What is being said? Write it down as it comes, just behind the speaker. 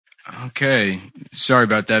Okay. Sorry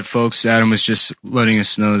about that, folks. Adam was just letting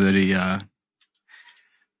us know that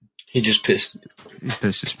he just pissed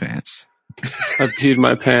his pants. I peed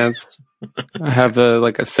my pants. I have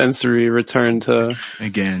a sensory return to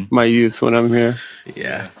again my youth when I'm here.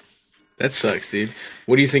 Yeah. That sucks, dude.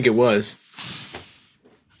 What do you think it was?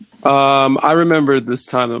 I remember this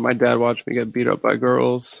time that my dad watched me get beat up by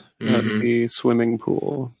girls at the swimming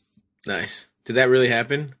pool. Nice. Did that really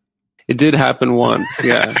happen? It did happen once,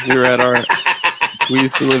 yeah. We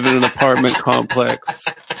used to live in an apartment complex.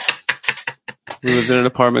 We lived in an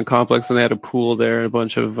apartment complex and they had a pool there and a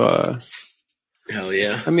bunch of... Hell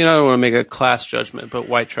yeah. I mean, I don't want to make a class judgment, but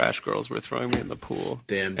white trash girls were throwing me in the pool.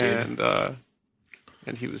 Damn, dude.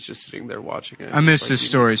 And he was just sitting there watching it. I missed this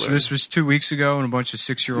story. So this was 2 weeks ago, and a bunch of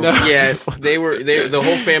 6-year-olds. No. Yeah, the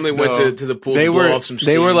whole family went to the pool to blow off some steam.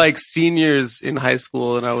 They were like seniors in high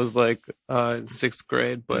school, and I was like in 6th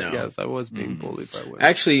grade. But yes, I was being bullied by women.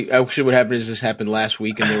 Actually, what happened is this happened last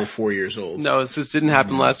week, and they were 4 years old. No, this didn't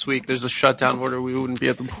happen last week. There's a shutdown order. We wouldn't be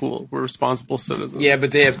at the pool. We're responsible citizens. Yeah,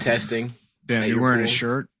 but they have testing. Damn, you're wearing a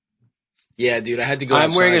shirt? Yeah, dude, I had to go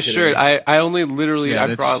I'm wearing a shirt. I only literally, Yeah,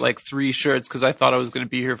 I brought like 3 shirts because I thought I was going to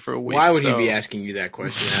be here for a week. Why would he be asking you that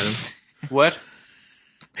question, Adam? What?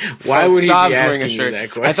 Why would he be wearing asking a shirt? you that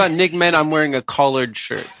question? I thought Nick meant I'm wearing a collared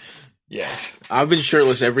shirt. Yes. I've been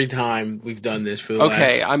shirtless every time we've done this for the last...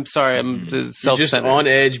 Okay, I'm sorry. I'm self-centered. You're just on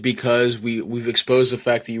edge because we've exposed the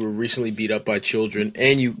fact that you were recently beat up by children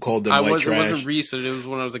and you called them white trash. It wasn't recent. It was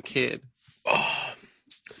when I was a kid.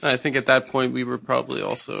 I think at that point we were probably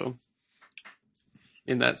also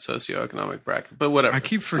in that socioeconomic bracket, but whatever. I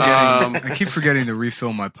keep forgetting to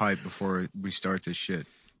refill my pipe before we start this shit.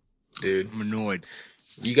 Dude. I'm annoyed.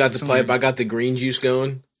 You got the pipe, I got the green juice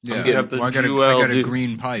going. Yeah, I got a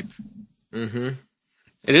green pipe. Mm-hmm.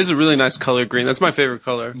 It is a really nice color, green. That's my favorite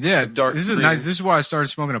color. Yeah, dark this is green. nice. This is why I started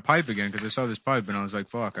smoking a pipe again, because I saw this pipe and I was like,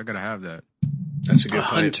 "Fuck, I gotta have that." That's a good pipe.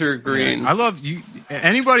 Hunter green. I love you.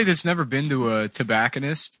 Anybody that's never been to a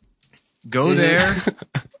tobacconist, go there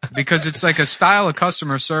because it's like a style of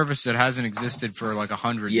customer service that hasn't existed for like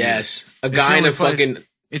 100 years. Yes, a guy in a fucking.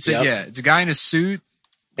 It's a guy in a suit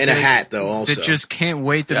and a hat though. Also, that just can't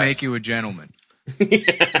wait to make you a gentleman.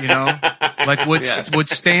 You know, like what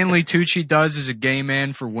Stanley Tucci does as a gay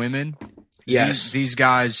man for women. Yes, these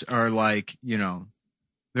guys are like, you know,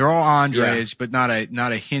 they're all Andres, but not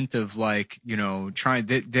a hint of like, you know, trying.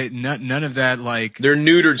 None of that. Like they're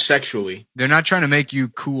neutered sexually. They're not trying to make you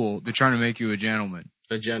cool. They're trying to make you a gentleman.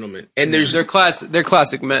 A gentleman, and they're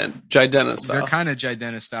classic men, Jidenna style. They're kind of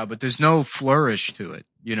Jidenna style, but there's no flourish to it.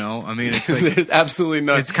 You know, I mean, it's like absolutely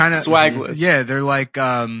not. It's kind of swagless. Yeah, they're like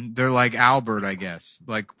Albert, I guess,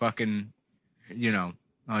 like fucking, you know,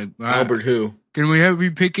 like Albert who? Can we have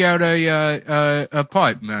you pick out a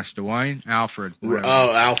pipe, Master Wayne? Alfred. Whatever.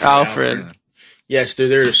 Oh, Alfred. Yeah. Yes, they're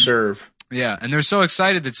there to serve. Yeah, and they're so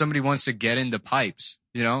excited that somebody wants to get into pipes.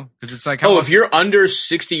 You know, because it's like, if you're under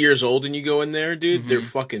 60 years old and you go in there, dude, they're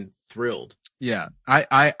fucking thrilled. Yeah,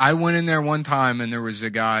 I went in there one time and there was a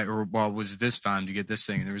guy, it was this time to get this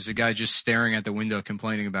thing. There was a guy just staring at the window,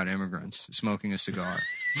 complaining about immigrants, smoking a cigar.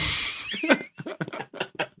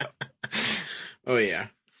 Oh yeah,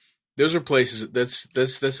 those are places. That's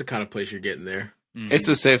the kind of place you're getting there. Mm-hmm. It's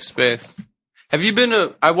a safe space. Have you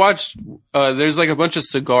been I watched. There's like a bunch of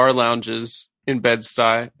cigar lounges in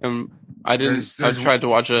Bed-Stuy, and I tried to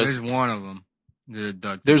watch a. There's one of them.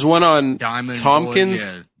 There's one on Diamond Tompkins.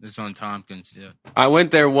 Yeah, it's on Tompkins. Yeah, I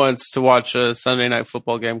went there once to watch a Sunday night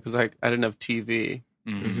football game because I didn't have TV,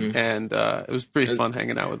 and it was pretty fun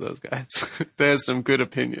hanging out with those guys. They had some good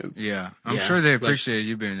opinions. Yeah, I'm sure they appreciate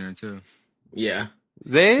you being there too. Yeah,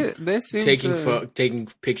 they seem taking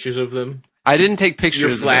pictures of them. I didn't take pictures.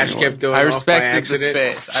 Your flash kept going. I respected the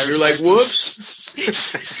space. You're like, whoops.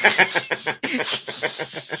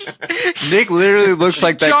 Nick literally looks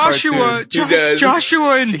like that cartoon.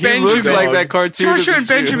 Joshua and Benjamin. He looks like that cartoon. Joshua and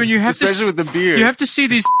Benjamin. You have especially with the beard. You have to see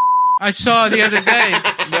these. I saw the other day.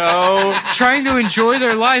 No, trying to enjoy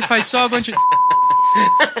their life. I saw a bunch of.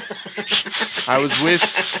 I was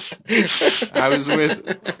with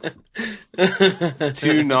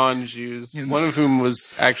 2 non-Jews, one of whom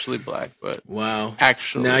was actually black, but wow,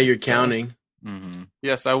 actually now you're counting. Mm-hmm.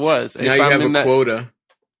 Yes, I was. Now you have a quota.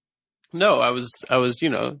 No, I was. You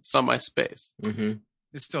know, it's not my space. Mm-hmm.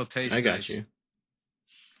 It still tastes. I got you.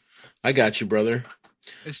 I got you, brother.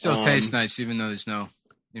 It still tastes nice, even though there's no.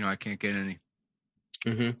 You know, I can't get any.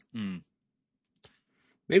 Mm-hmm.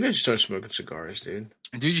 Maybe I should start smoking cigars, dude.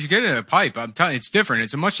 Dude, you should get it in a pipe. I'm telling you, it's different.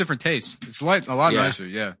 It's a much different taste. It's a lot nicer,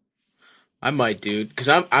 yeah. I might, dude, because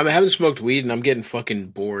I haven't smoked weed and I'm getting fucking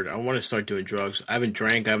bored. I want to start doing drugs. I haven't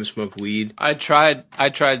drank. I haven't smoked weed. I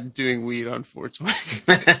tried doing weed on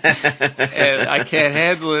 420, and I can't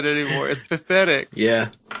handle it anymore. It's pathetic. Yeah,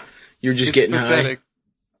 you're just It's getting pathetic. high.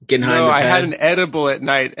 Getting high. No, in the I had pad. an edible at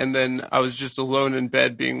night, and then I was just alone in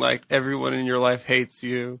bed, being like, "Everyone in your life hates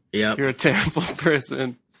you. Yep. You're a terrible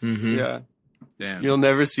person. Mm-hmm. Yeah, Damn. you'll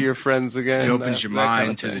never see your friends again." It opens that- your that kind mind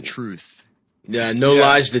of to the thing. truth. Yeah, no Yeah.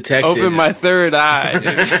 lies detected. Open my third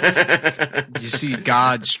eye. You see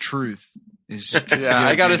God's truth.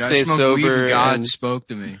 I gotta stay smoked weed sober and God and- spoke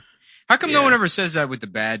to me. How come no Yeah. one ever says that with the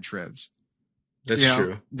bad trips? That's You know,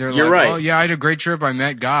 true. They're You're like, right. oh yeah, I had a great trip. I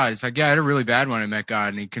met God. It's like, yeah, I had a really bad one. I met God,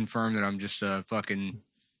 and he confirmed that I'm just a fucking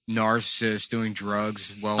narcissist doing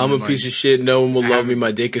drugs. Well, I'm a piece of shit. No one will love me. having-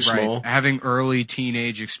 My dick is right, small. having early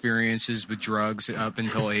teenage experiences with drugs up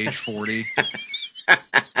until age 40.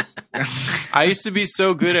 I used to be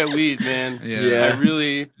so good at weed, man. Yeah. I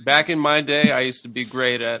really, back in my day, I used to be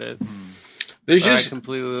great at it. There's But I just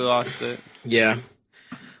completely lost it. yeah.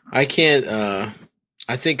 I can't.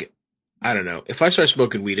 I think I don't know. If I start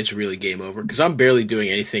smoking weed, it's really game over because I'm barely doing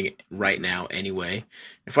anything right now anyway.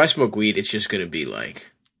 If I smoke weed, it's just gonna be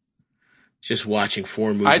like just watching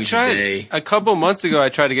 4 movies I a tried day. a couple months ago. I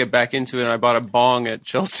tried to get back into it, and I bought a bong at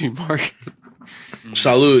Chelsea Market.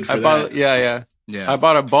 Salute for I bought, that. yeah. Yeah. I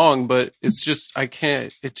bought a bong, but it's just I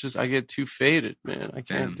can't. It's just I get too faded, man. I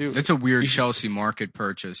can't do it. That's a weird Chelsea Market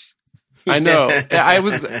purchase. I know. I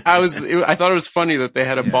thought it was funny that they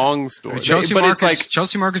had a bong store. Chelsea but Market's, it's like,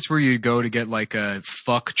 Chelsea Market's where you go to get like a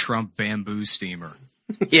fuck Trump bamboo steamer.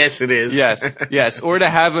 Yes, it is. yes, or to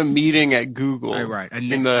have a meeting at Google, Right. in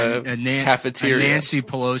the cafeteria. A Nancy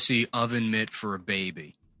Pelosi oven mitt for a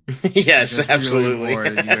baby. Yes, That's absolutely. Really more,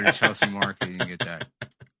 you go to Chelsea Market, you can get that.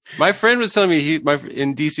 My friend was telling me in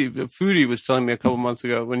DC, Foodie was telling me a couple months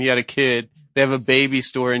ago when he had a kid, they have a baby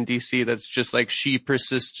store in DC that's just like she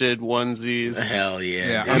persisted onesies. Hell yeah.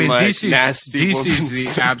 Yeah, dude. I mean, like, DC's nasty the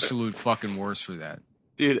woman. absolute fucking worst for that.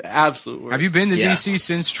 Dude, absolute worst. Have you been to Yeah. DC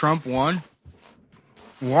since Trump won?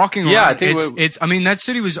 Walking around, Yeah, I think it's. I mean, that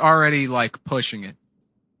city was already like pushing it,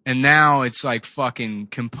 and now it's like fucking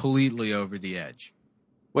completely over the edge.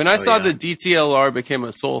 When I saw yeah. the DTLR became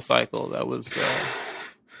a Soul Cycle, that was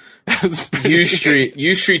that was pretty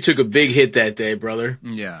U Street took a big hit that day, brother.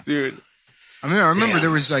 Yeah, dude. I remember Damn.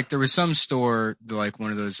 there was some store, like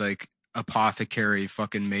one of those like apothecary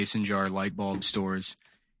fucking mason jar light bulb stores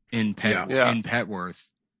in Yeah. in Petworth,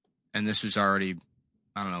 and this was already,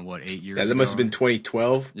 I don't know what, 8 years. Yeah, that ago. must have been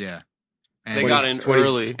 2012. Yeah, They got in 20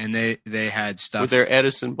 early and they had stuff with their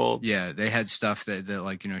Edison bulb. Yeah, they had stuff that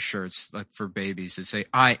like, you know, shirts like for babies that say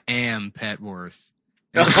 "I am Petworth."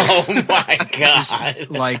 Oh my Just, god.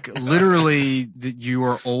 like literally, that you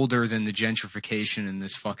are older than the gentrification in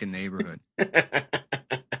this fucking neighborhood.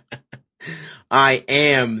 I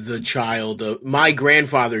am the child of my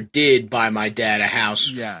grandfather did buy my dad a house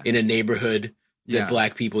Yeah. in a neighborhood that Yeah.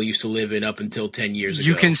 black people used to live in up until 10 years ago.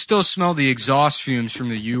 You can still smell the exhaust fumes from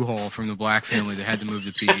the U-Haul from the black family that had to move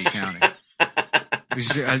to PG County.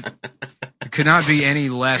 It could not be any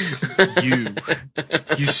less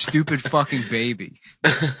you stupid fucking baby.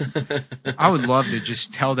 I would love to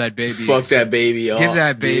just tell that baby, fuck that baby up. give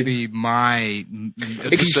that dude. baby a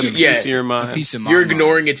piece of, Yeah. Piece of your a mind. piece of my You're mind.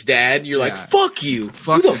 ignoring its dad. You're like, Yeah. fuck you.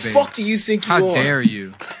 Fuck Who the the baby. fuck do you think you How are? dare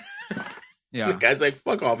you? The Yeah, guy's like,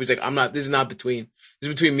 fuck off. He's like, I'm not, this is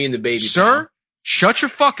between me and the baby. sir, shut your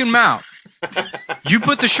fucking mouth. You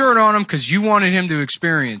put the shirt on him because you wanted him to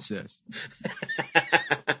experience this.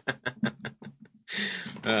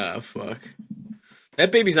 Fuck.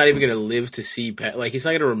 That baby's not even going to live to see Pet. Like, he's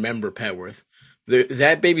not going to remember Petworth.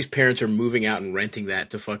 That baby's parents are moving out and renting that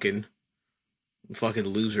to fucking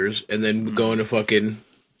losers, and then going to fucking,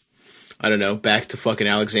 I don't know, back to fucking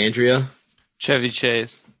Alexandria. Chevy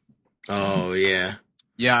Chase. Oh yeah.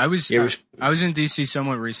 Yeah, I was You ever- I was in DC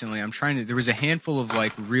somewhat recently. There was a handful of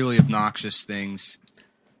like really obnoxious things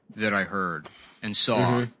that I heard and saw,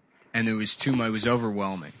 Mm-hmm. and it was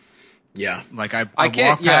overwhelming. Yeah. Like I can't-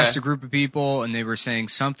 walked past yeah. a group of people and they were saying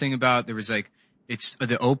something about there was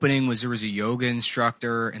the opening was there was a yoga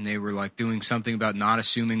instructor and they were like doing something about not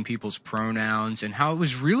assuming people's pronouns and how it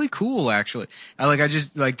was really cool actually.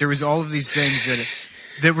 There was all of these things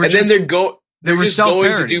that were And just, then they they're were just going to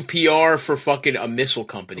self-parody. do PR for fucking a missile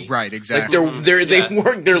company. Right, Like exactly. they Yeah.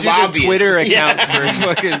 work their Do the lobbyists. Twitter Yeah. account for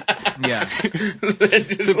fucking Yeah. They're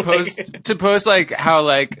just to post like how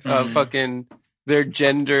like fucking their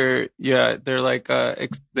gender. Yeah, they're like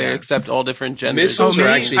they accept all different genders. Missiles are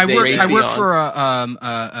actually I work, they- I work Raytheon. for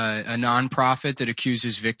a nonprofit that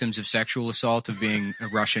accuses victims of sexual assault of being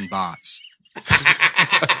Russian bots.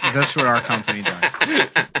 That's what our company does.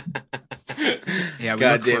 Yeah, we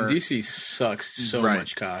look Goddamn, for- DC sucks so Right.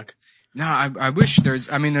 much cock. No, I wish there's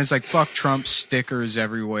like fuck Trump stickers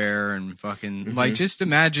everywhere and fucking like just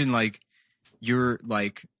imagine like you're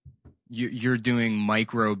doing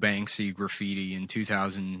micro Banksy graffiti in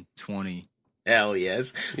 2020. Hell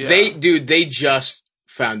yes. Yeah. They just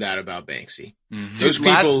found out about Banksy. Those Dude,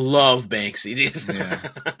 last- people love Banksy, dude. Yeah.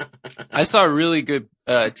 I saw a really good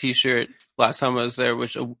T-shirt last time I was there,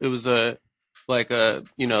 which it was like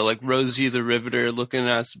Rosie the Riveter looking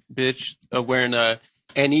ass bitch wearing a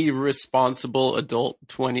any responsible adult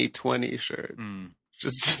 2020 shirt.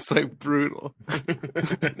 Just like brutal.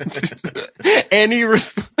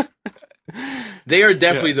 They are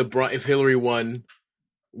definitely if Hillary won,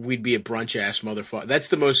 we'd be a brunch ass motherfucker. That's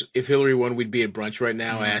the most, if Hillary won, we'd be at brunch right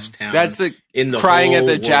now, ass town. That's a in the crying at whole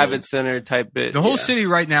the world. Javits Center type bit. The whole city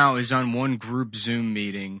right now is on one group Zoom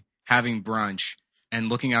meeting having brunch and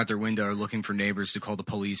looking out their window or looking for neighbors to call the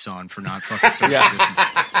police on for not fucking social distancing.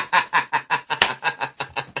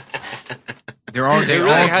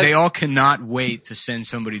 They all cannot wait to send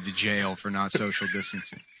somebody to jail for not social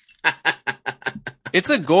distancing. It's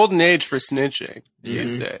a golden age for snitching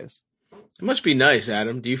these days. It must be nice,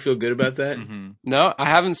 Adam. Do you feel good about that? No, I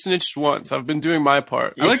haven't snitched once. I've been doing my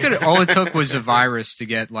part. I like that all it took was a virus to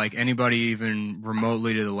get like anybody even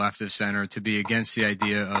remotely to the left of center to be against the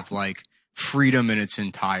idea of like freedom in its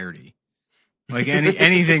entirety. Like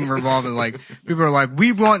anything revolving, like people are like,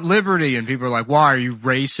 we want liberty, and people are like, why are you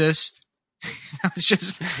racist? It's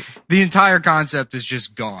just the entire concept is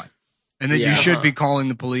just gone, and that you should be calling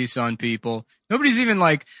the police on people. Nobody's even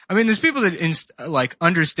like, I mean, there's people that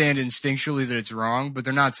understand instinctually that it's wrong, but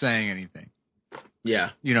they're not saying anything.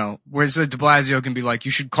 Yeah. You know, whereas de Blasio can be like,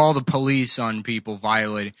 you should call the police on people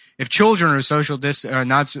violating. If children are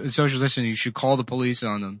not social distancing, you should call the police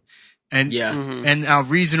on them. And and now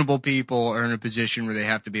reasonable people are in a position where they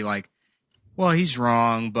have to be like, well, he's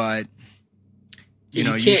wrong, but you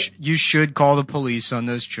know, you should call the police on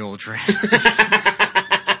those children.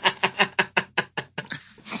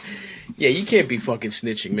 Yeah, you can't be fucking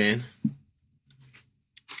snitching, man.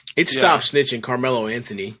 It stopped snitching Carmelo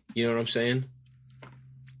Anthony. You know what I'm saying?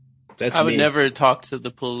 That's I would me. never talk to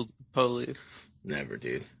the police. Never,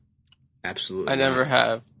 dude. Absolutely. I never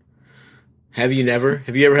have. Have you never?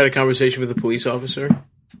 Have you ever had a conversation with a police officer?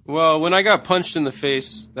 Well, when I got punched in the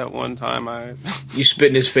face that one time, You spit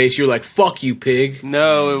in his face. You were like, "Fuck you, pig."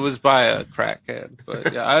 No, it was by a crackhead.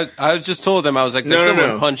 But yeah, I just told them, I was like, there's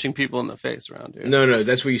someone punching people in the face around here. No,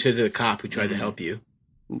 that's what you said to the cop who tried to help you.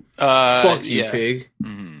 Fuck you, pig.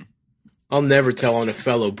 Mm-hmm. I'll never tell on a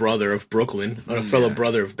fellow brother of Brooklyn, on a fellow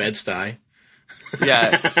brother of Bed-Stuy.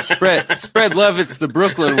 Yeah, spread love. It's the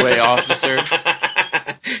Brooklyn way, officer.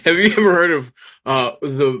 Have you ever heard of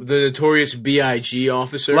the notorious B.I.G.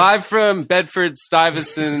 officer? Live from Bedford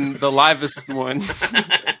Stuyvesant, the livest one.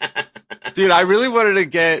 Dude, I really wanted to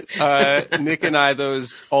get Nick and I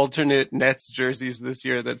those alternate Nets jerseys this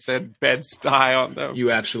year that said Bed-Stuy on them.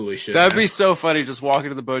 You absolutely should. That'd be so funny, just walking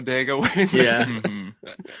to the bodega wearing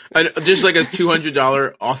that. Just like a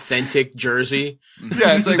 $200 authentic jersey.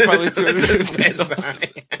 Yeah, it's like probably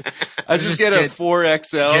 $250. I just get a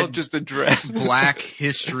 4XL, just a dress. Black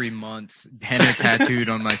History Month henna tattooed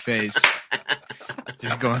on my face.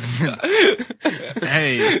 Just going,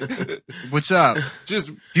 hey, what's up?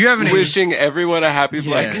 Just do you have any wishing everyone a happy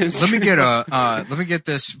Black History? Let me get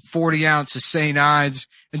this 40 ounce of St. Ides.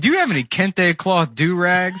 And do you have any kente cloth do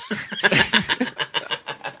rags?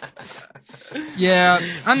 Yeah,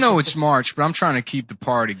 I know it's March, but I'm trying to keep the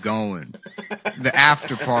party going. The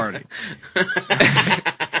after party.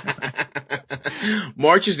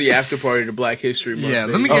 March is the after party to Black History Month. Yeah,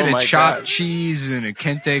 let me get a chopped cheese and a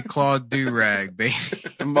kente cloth do-rag, baby.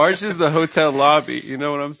 March is the hotel lobby. You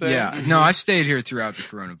know what I'm saying? Yeah. No, I stayed here throughout the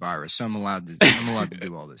coronavirus, so I'm allowed to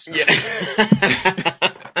do all this stuff. Yeah.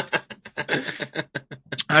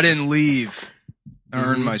 I didn't leave. I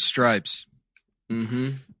earned my stripes. Mm-hmm.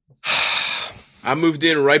 I moved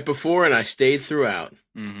in right before and I stayed throughout.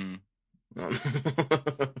 Mm-hmm.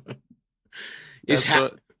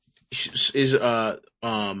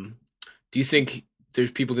 Do you think there's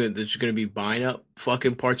people that's going to be buying up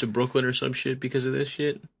fucking parts of Brooklyn or some shit because of this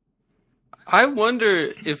shit? I wonder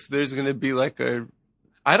if there's going to be like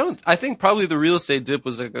I think probably the real estate dip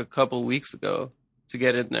was like a couple weeks ago to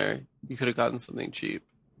get in there. You could have gotten something cheap.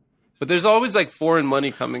 But there's always like foreign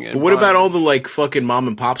money coming in. But what about all the like fucking mom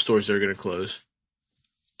and pop stores that are going to close?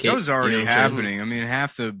 That was already happening. I mean,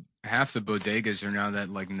 half the bodegas are now that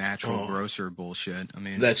like natural grocer bullshit. I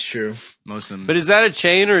mean, that's true. Most of them. But is that a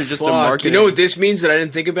chain or just a market? You know what this means that I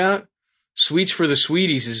didn't think about? Sweets for the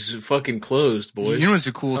Sweeties is fucking closed, boys. You know what's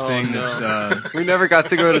a cool thing no. that's We never got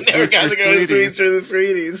to go to Never Sweets got for to go to Sweets Sweeties. for the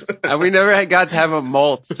Sweeties. And we never got to have a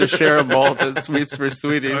malt, to share a malt at Sweets for a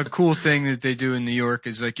Sweeties. cool thing that they do in New York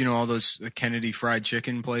is like, you know, all those Kennedy Fried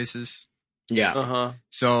Chicken places. Yeah. Uh-huh.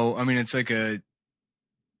 So, I mean, it's like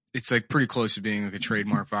pretty close to being like a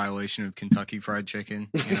trademark violation of Kentucky Fried Chicken.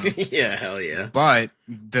 You know? Yeah, hell yeah. But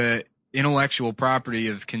the intellectual property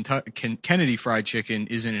of Kennedy Fried Chicken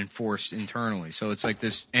isn't enforced internally. So it's like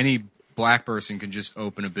this, any black person can just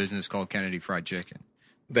open a business called Kennedy Fried Chicken.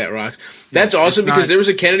 That rocks. That's awesome it's not- because there was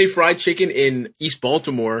a Kennedy Fried Chicken in East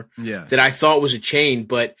Baltimore Yeah. that I thought was a chain,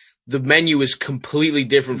 but the menu is completely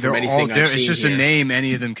different from They're all anything I've different. seen It's just here. a name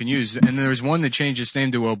any of them can use. And there's one that changed its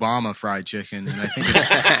name to Obama Fried Chicken, and I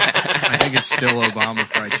think it's still Obama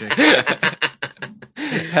Fried Chicken.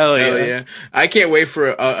 Hell yeah. Hell yeah! I can't wait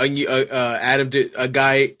for Adam a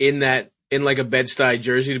guy in like a Bed-Stuy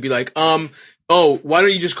jersey to be like, oh, why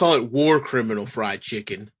don't you just call it War Criminal Fried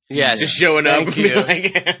Chicken? Yes. Just showing up and Thank be you.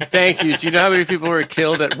 like, Thank you. Do you know how many people were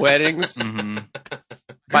killed at weddings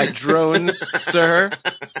by drones, sir?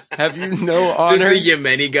 Have you no just honor? the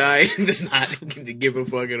Yemeni guy does not give a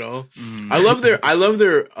fuck at all. Mm.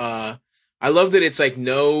 I love that it's like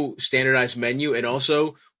no standardized menu, and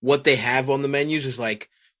also what they have on the menus is like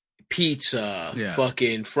pizza, Yeah.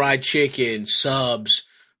 fucking fried chicken, subs,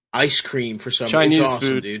 ice cream for some Chinese it's awesome,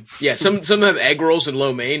 food. dude. Yeah, some have egg rolls and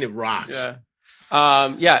lo mein. It rocks. Yeah.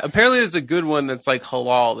 Yeah, apparently there's a good one that's like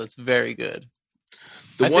halal that's very good.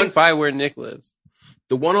 The I one think by where Nick lives.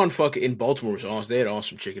 the one on fucking in Baltimore was awesome. They had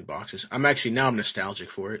awesome chicken boxes. I'm nostalgic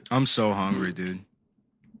for it. I'm so hungry, dude.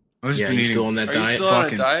 I was Yeah, been you eating still on that Are you diet? still on a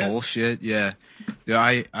fucking diet? bullshit. Yeah. Yeah,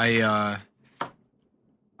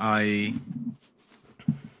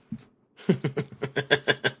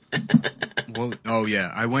 well, oh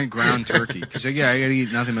yeah, I went ground turkey because I gotta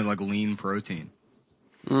eat nothing but like lean protein.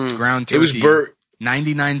 Ground turkey. It was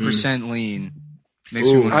 99% lean. Makes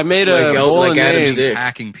Ooh. me want I made Like a Adam's bolognese. dick.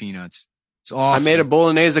 hacking peanuts. It's awful. I made a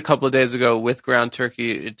bolognese a couple of days ago with ground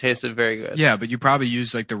turkey. It tasted very good. Yeah, but you probably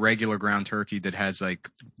use like the regular ground turkey that has like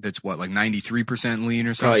that's what like 93% lean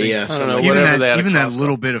or Oh something. yeah. I don't know, something like Even whatever they had at that Costco.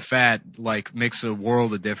 little bit of fat like makes a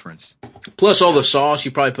world of difference. that. Plus all the sauce, you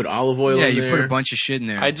probably put olive oil Yeah, in you there. put a bunch of shit in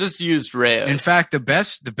there. I just used Rayo. In fact, the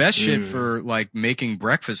best shit for like making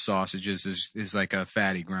breakfast sausages is like a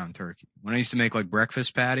fatty ground turkey. When I used to make like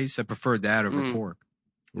breakfast patties, I preferred that over pork.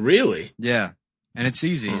 Really? Yeah. And it's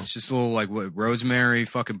easy. It's just a little like what rosemary,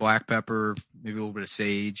 fucking black pepper, maybe a little bit of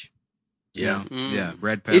sage. you Yeah. know? Yeah,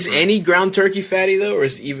 red pepper. Is any ground turkey fatty though, or are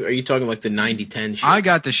you talking like the 90-10 shit? I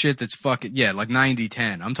got the shit that's fucking like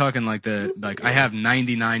 90-10. I'm talking like I have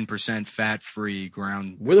 99% fat free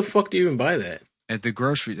ground Where the fuck do you even buy that? at the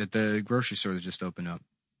grocery store that just opened up.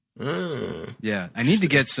 Oh. Yeah, I need to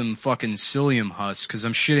get some fucking psyllium husks because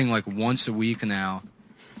I'm shitting like once a week now,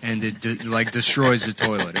 and it destroys the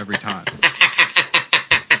toilet every time.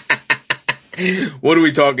 What are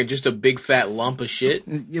we talking? Just a big fat lump of shit?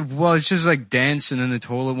 Well, it's just like dense, and then the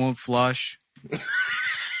toilet won't flush.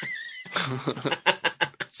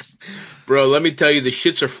 Bro, let me tell you, the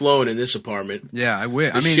shits are flowing in this apartment. Yeah, I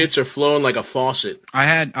wish. The shits are flowing like a faucet.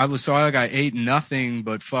 I ate nothing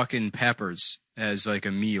but fucking peppers as like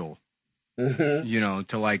a meal. Mm-hmm. You know,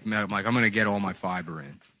 to like I'm gonna get all my fiber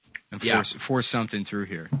in and Yeah. force something through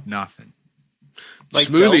here. Nothing. Like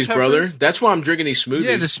Smoothies, bell brother. peppers? That's why I'm drinking these smoothies.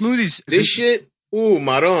 Yeah, the smoothies. This shit, ooh,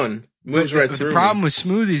 maron. Moves right the through problem me. with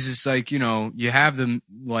smoothies is like, you know, you have them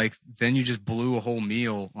like then you just blew a whole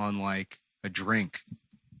meal on like a drink.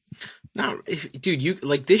 No, dude, you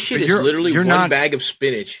like this shit But is literally you're one not- bag of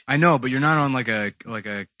spinach. I know, but you're not on like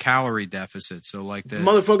a calorie deficit. So like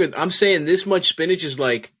Motherfucker, I'm saying this much spinach is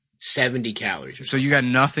like 70 calories. so you got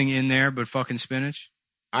nothing in there but fucking spinach?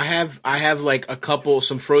 I have like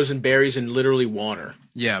some frozen berries and literally water.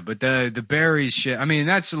 Yeah, but the berries shit, I mean,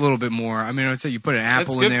 that's a little bit more. I mean, I'd say you put an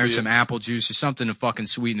apple in good there, for you. some apple juice or something to fucking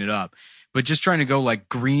sweeten it up. But just trying to go like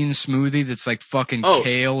green smoothie that's like fucking Oh.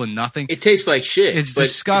 kale and nothing. It tastes like shit. It's but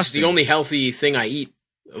disgusting. It's the only healthy thing I eat.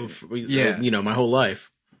 Yeah. You know, my whole life.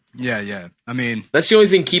 Yeah. I mean, That's the only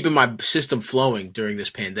thing keeping my system flowing during this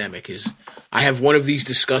pandemic is I have one of these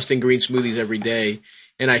disgusting green smoothies every day,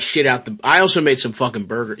 and I shit out I also made some fucking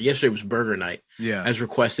burger. Yesterday was burger night, yeah. as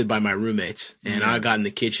requested by my roommates, and I got in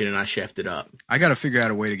the kitchen and I chefed it up. I got to figure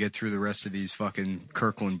out a way to get through the rest of these fucking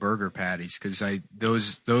Kirkland burger patties because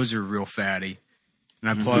those are real fatty.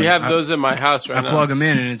 And I plug. We have I- those in my house right I now. plug them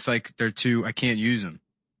in, and it's like I can't use them.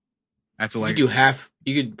 I have to like.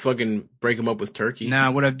 You could fucking break them up with turkey. Nah,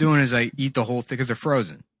 what I'm doing is I eat the whole thing because they're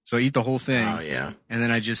frozen. So I eat the whole thing, Oh yeah. and then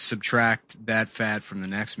I just subtract that fat from the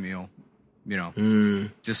next meal.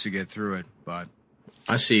 just to get through it. But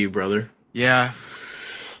I see you, brother. yeah,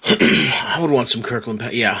 I would want some Kirkland.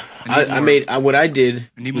 Yeah, what I did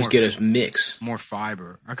was get a mix. More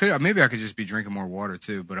fiber. I could just be drinking more water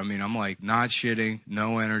too. But I mean, I'm like not shitting,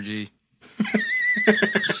 no energy.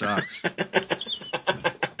 Sucks.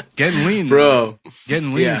 Getting lean, bro.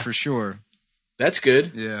 Getting lean for sure. That's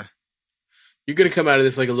good. Yeah. You're gonna come out of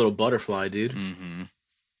this like a little butterfly, dude. Mm-hmm.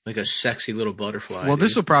 Like a sexy little butterfly. Well,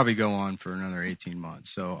 this will probably go on for another 18 months,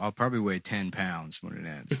 so I'll probably weigh 10 pounds when it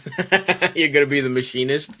ends. You're gonna be the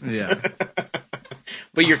machinist. Yeah.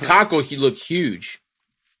 But your cock will look huge.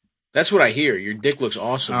 That's what I hear. Your dick looks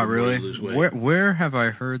awesome. Oh, really? You lose weight. Where have I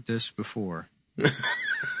heard this before?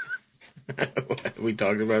 We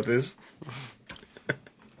talked about this.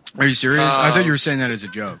 Are you serious? I thought you were saying that as a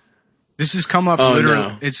joke. This has come up literally.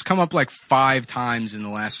 No. It's come up like 5 times in the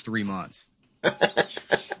last 3 months.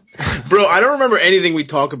 Bro, I don't remember anything we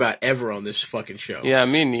talk about ever on this fucking show. Yeah,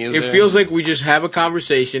 me neither. It feels like we just have a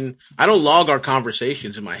conversation. I don't log our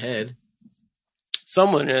conversations in my head.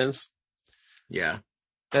 Someone is. Yeah.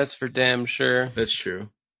 That's for damn sure. That's true.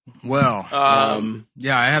 Well,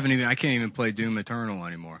 yeah, I can't even play Doom Eternal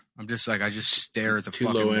anymore. I'm just like, I just stare at the Too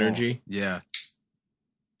fucking low wall. energy? Yeah.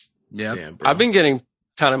 Yeah. Damn, bro. I've been getting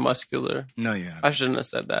kind of muscular. No, you haven't. I shouldn't have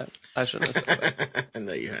said that.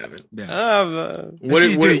 No, you haven't. Yeah.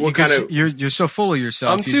 What kind of... You're so full of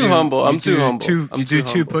yourself. I'm too humble. I'm too humble. You do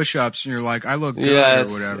 2 push-ups and you're like, I look good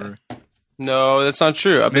or whatever. No, that's not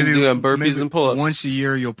true. I've been doing burpees and pull-ups. Once a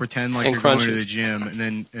year, you'll pretend like and you're crunches. going to the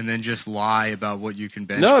gym, and then just lie about what you can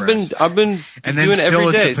bench. No, press. I've been and doing then it every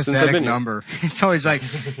still day it's a since I've been pathetic number. It's always like,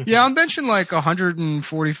 yeah, I'm benching like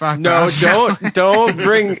 145 No, pounds. don't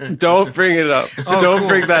bring it up. Don't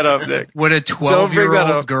bring that up, Nick. What a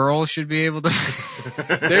 12-year-old girl should be able to.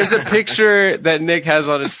 There's a picture that Nick has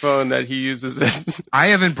on his phone that he uses as. I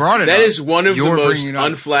haven't brought it. That up. is one of You're the most bringing it up.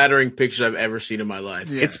 unflattering pictures I've ever seen in my life.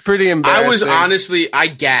 Yeah. It's pretty embarrassing. I was honestly, I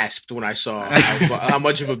gasped when I saw how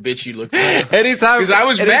much of a bitch you looked like. Anytime, Because I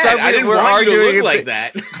was mad. I didn't want you to look like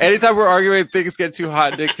that. Anytime we're arguing, things get too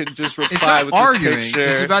hot. Nick can just It's reply not with arguing. this picture.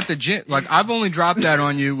 It's about the gym. Like, I've only dropped that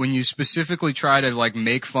on you when you specifically try to like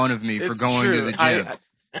make fun of me for It's going true. to the gym.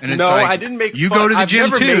 And it's No, like, I didn't make. You fun. go to the I've gym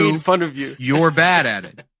never too. Made fun of you. You're bad at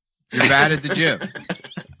it. You're bad at the gym.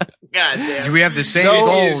 God damn. We have the same No,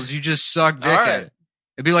 goals. You just suck dick All right. at it.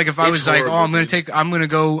 It'd be like if I It's was like, horrible, oh, I'm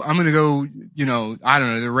gonna go, you know, I don't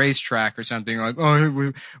know, the racetrack or something. Like,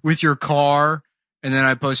 oh, with your car. And then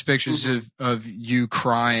I post pictures of you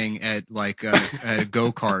crying at like a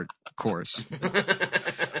go-kart course.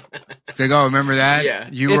 It's like, oh, remember that? Yeah.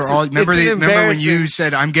 Remember when embarrassing- you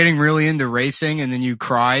said, I'm getting really into racing, and then you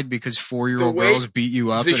cried because 4-year-old The way- girls beat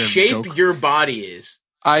you up The at a shape go-kart? your body is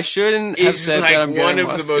I shouldn't have is said like that. I'm one getting of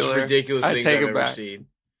the most muscular. ridiculous I things take I've it ever back. seen.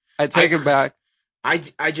 I take it back.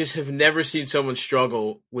 I just have never seen someone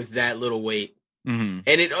struggle with that little weight. Mhm.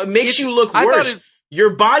 And it makes you look I thought worse. it's-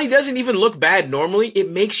 Your body doesn't even look bad normally. It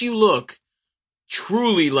makes you look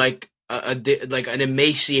truly like like an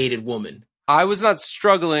emaciated woman. I was not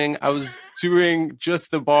struggling. I was doing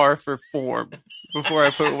just the bar for form before I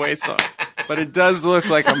put weights on. But it does look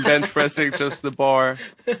like I'm bench pressing just the bar.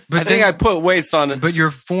 I think I put weights on it. But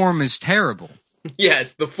your form is terrible.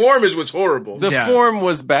 Yes, the form is what's horrible. The Yeah. form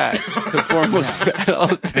was bad. The form was bad. all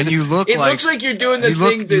the time. And you look It like looks like you're doing the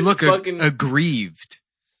thing that you look fucking. aggrieved.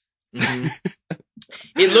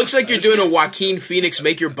 It looks like you're doing a Joaquin Phoenix,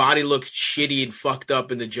 make your body look shitty and fucked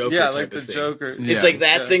up in the Joker. Yeah, type like the of thing. Joker. Yeah. It's like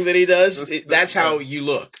that Yeah. thing that he does. That's- That's how you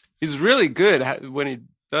look. He's really good when he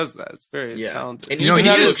does that. It's very Yeah. talented. And You know, even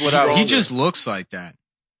he that just looks stronger. he just looks like that.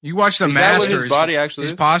 You watch the Is that what Masters. his body actually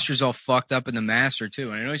his is? posture's all fucked up in the Master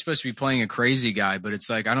too. And I know he's supposed to be playing a crazy guy, but it's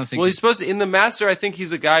like I don't think. Well, he's supposed to, in the Master, I think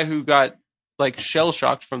he's a guy who got like shell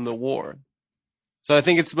shocked from the war. So I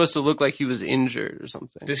think it's supposed to look like he was injured or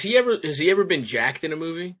something. Has he ever been jacked in a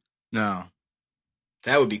movie? no.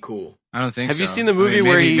 That would be cool. I don't think Have so. you seen the movie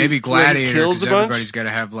where maybe, he- maybe where he Gladiator? kills 'Cause a bunch? everybody's got to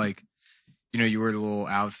have like, you know, you wear the little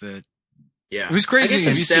outfit Yeah, It was crazy. I guess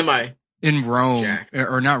Have it's you seen- semi. in Rome, Jacked.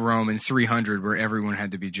 or not Rome, in 300, where everyone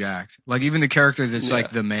had to be jacked. Like even the character that's Yeah.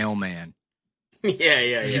 like the mailman,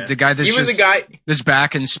 Yeah. the guy that's Even just the guy. that's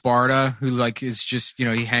back in Sparta, who like is just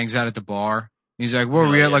he hangs out at the bar. He's like, "What? Were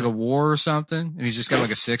we Oh, at yeah. like a war or something?" And he's just got like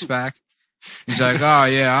a 6-pack. He's like, "Oh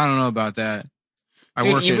yeah, I don't know about that."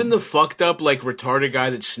 Dude, even the fucked up, like, retarded guy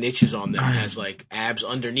that snitches on them has, like, abs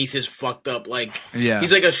underneath his fucked up, like, yeah,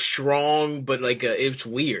 he's like a strong, but like, it's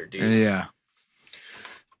weird, dude. yeah.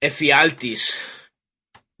 Ephialtes.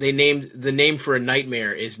 The name for a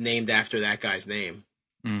nightmare is named after that guy's name.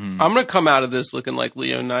 Mm-hmm. I'm gonna come out of this looking like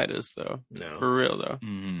Leonidas, though. No. For real, though.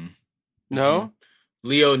 Mm-hmm. No,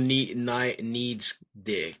 Leo needs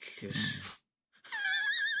dick.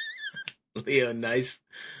 Leo nice.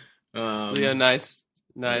 Leo nice.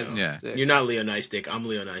 Yeah. Dick. You're not Leo nice dick. I'm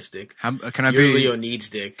Leo nice dick. Can I You're be Leo needs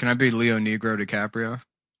dick. Can I be Leo Negro DiCaprio?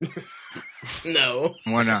 No.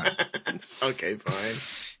 Why not? Okay,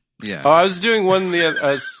 fine. Yeah. Oh, I was doing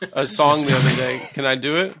a song the other day. Can I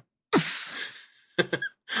do it?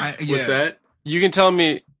 What's that? You can tell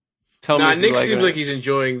me. Nah, if you Nick like seems it. like he's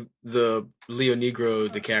enjoying the Leo Negro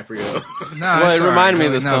DiCaprio. No, Well, it's it all reminded me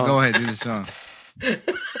right. of the No, song. go ahead, do the song.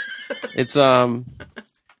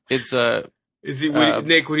 It's Is he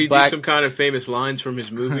Nick? Would he Black- do some kind of famous lines from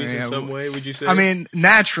his movies Yeah, in some way? Would you say? I mean,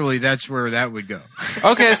 naturally, that's where that would go.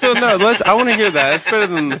 okay. So no, I want to hear that. It's better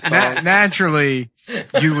than the song. Naturally,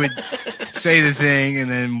 you would say the thing and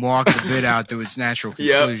then walk the bit out to its natural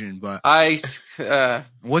Yep. conclusion. But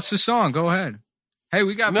what's the song? Go ahead. Hey,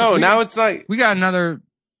 we got it's not. we got another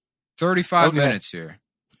 35 Okay. minutes here.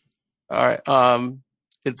 All right.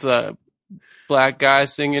 It's a black guy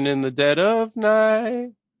singing in the dead of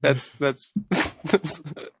night. That's That's just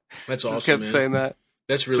awesome, kept man. saying that.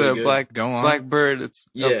 That's It's really a good. black bird. It's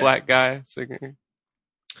Yeah. a black guy singing.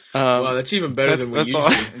 Wow, that's even better than we that's all.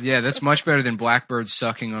 usually. Yeah, that's much better than Blackbird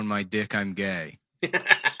sucking on my dick. I'm gay,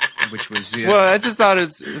 which was Well, I just thought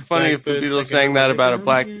it's funny if the Blackbird Beatles sucking sang on that my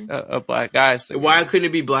about dick, a black guy singing. Why couldn't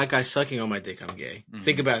it be black guy sucking on my dick? I'm gay.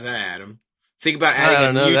 Think about that, Adam. Think about I don't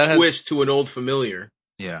adding know, a new that has- twist to an old familiar.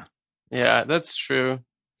 yeah. Yeah, that's true.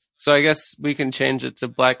 So I guess we can change it to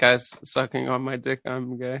black guys sucking on my dick.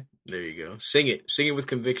 I'm gay. There you go. Sing it. Sing it with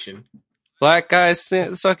conviction. Black guys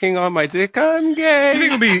sucking on my dick. I'm gay. You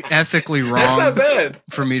think it would be ethically That's wrong not bad.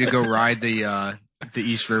 for me to go ride the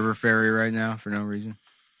East River ferry right now for no reason?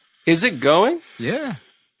 Is it going? Yeah,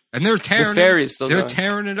 and they're tearing The ferry's still they're going.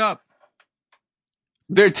 tearing it up.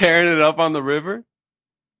 They're tearing it up on the river.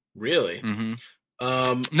 Really? Mm-hmm.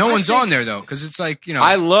 I No one's think- on there though, because it's like, you know,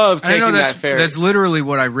 I love I taking know that ferry. that's literally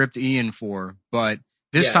what I ripped Ian for, but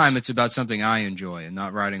this Yes. time it's about something I enjoy and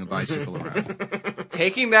not riding a bicycle around.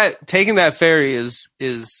 taking that ferry is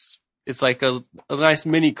it's like a nice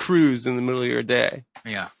mini cruise in the middle of your day,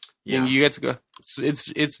 Yeah. Yeah. and you get to go.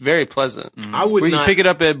 It's very pleasant. I would Would you not. pick it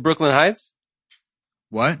up at Brooklyn Heights?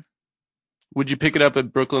 What? Would you pick it up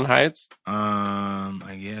at Brooklyn Heights?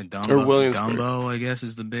 Yeah, Dumbo. Or Williamsburg. Dumbo, I guess,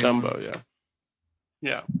 is the big one. Dumbo, yeah.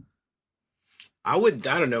 Yeah. I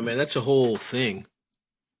don't know, man. That's a whole thing.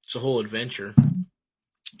 It's a whole adventure.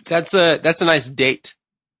 That's a nice date.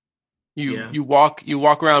 Yeah. You walk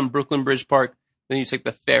around Brooklyn Bridge Park, then you take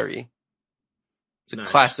the ferry. It's a Nice.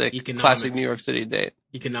 classic Economic. New York City date.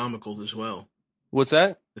 Economical as well. What's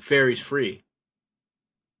that? The ferry's free.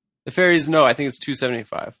 The ferry's I think it's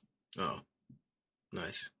 $275. Oh,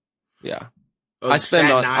 nice. Yeah. Oh, I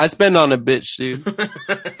spend on a bitch, dude.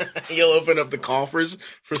 You'll open up the coffers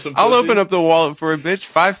for some. I'll pussy? open up the wallet for a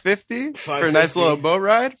bitch, $5.50 for a nice $5.50. little boat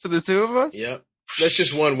ride for the two of us. Yep. That's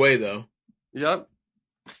just one way, though. Yep.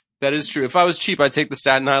 That is true. If I was cheap, I'd take the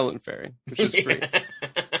Staten Island ferry, which is free.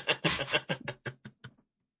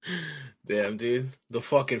 Damn, dude. The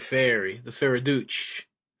fucking ferry. The Ferradooch.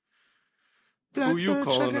 Who you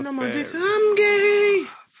calling a ferry? I'm gay.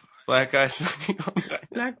 Black guy sucking on that.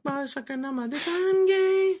 Black boy sucking on my dick. I'm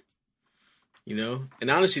gay. You know? And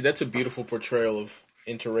honestly, that's a beautiful portrayal of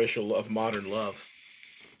interracial, of modern love.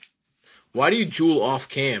 Why do you jewel off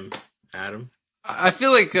cam, Adam? I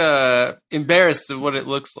feel like embarrassed of what it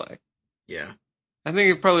looks like. Yeah. I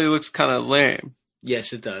think it probably looks kind of lame.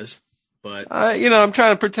 Yes, it does. But I'm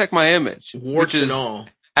trying to protect my image. warts which and is, all.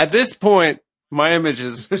 At this point, my image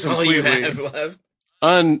is That's all you completely have left.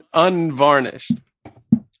 unvarnished.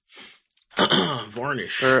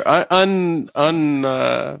 Varnish. Or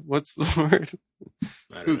what's the word?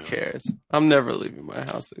 I don't Who know. cares? I'm never leaving my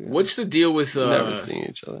house again. What's the deal with Never seeing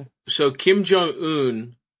each other. So Kim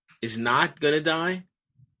Jong-un is not gonna die,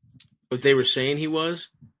 but they were saying he was.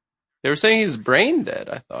 They were saying he's brain dead,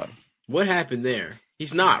 I thought. What happened there?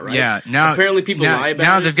 He's not, right? Yeah, now apparently people now, lie about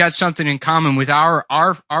now it. they've got something in common with our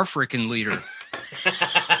freaking leader.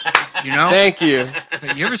 You know? Thank you.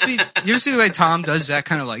 You ever see the way Tom does that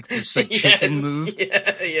kind of like this like chicken Yes. move?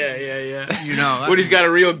 Yeah. You know? When he's got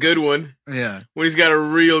a real good one. Yeah. When he's got a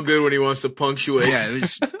real good one, he wants to punctuate. Yeah, it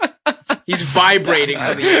was He's vibrating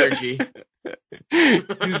from the energy.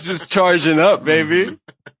 He's just charging up, baby.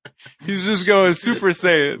 He's just going Super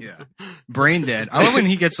Saiyan. yeah. Brain dead. I love when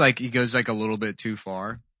he goes like a little bit too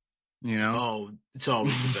far. You know? Oh, it's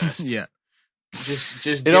always the best. Yeah. Just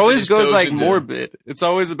It dipping always his goes toes like into- morbid. It's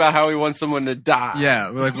always about how he wants someone to die. Yeah,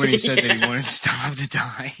 like when he said that he wanted Stop to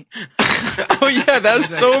die. Oh yeah, that was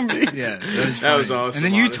so mean. Yeah, That was funny. awesome, And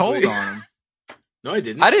then you honestly. told on him. No, I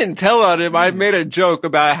didn't. I didn't tell on him. I made a joke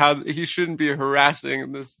about how he shouldn't be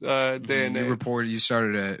harassing this day and age. You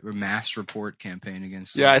started a mass report campaign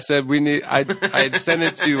against him. Yeah, I said I had sent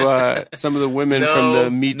it to some of the women from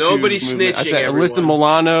the Me Too nobody's movement. I snitching, said everyone. Alyssa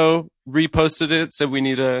Milano reposted it, said we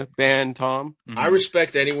need to ban Tom. I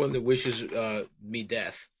respect anyone that wishes me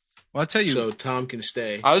death. Well, I'll tell you. So Tom can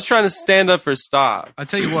stay. I was trying to stand up for Stop. I'll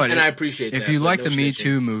tell you what. And I appreciate that. If you but like no the Me snitching.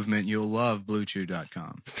 Too movement, you'll love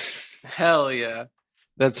BlueChew.com. Hell yeah.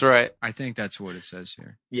 That's right. I think that's what it says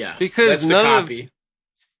here. Yeah. Because that's the none of- copy.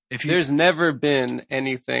 There's never been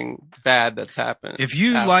anything bad that's happened. If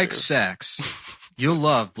you after. like sex, you'll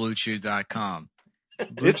love BlueChew.com.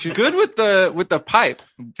 It's good with the pipe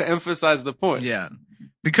to emphasize the point. Yeah.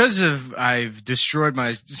 Because I've destroyed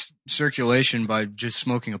my circulation by just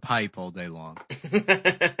smoking a pipe all day long.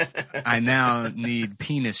 I now need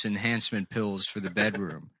penis enhancement pills for the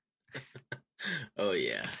bedroom. Oh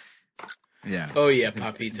yeah. Yeah. Oh yeah, The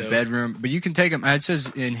Papito. bedroom. But you can take them. It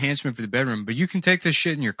says enhancement for the bedroom, but you can take this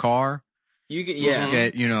shit in your car. You can, yeah.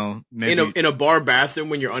 Get, maybe. In a bar bathroom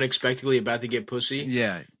when you're unexpectedly about to get pussy.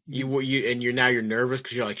 Yeah. You're nervous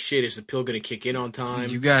because you're like, shit, is the pill gonna kick in on time?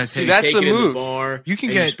 You gotta See, take. that's take the it in move. the bar. You can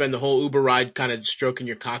and get- you spend the whole Uber ride kind of stroking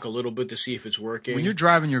your cock a little bit to see if it's working. When you're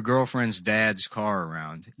driving your girlfriend's dad's car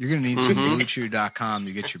around, you're going to need some BlueChew.com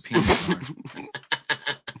to get your penis on.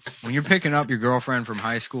 When you're picking up your girlfriend from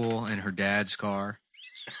high school in her dad's car,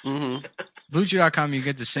 BlueChew.com, you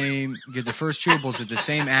get the first chewables with the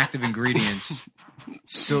same active ingredients,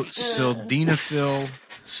 sildenafil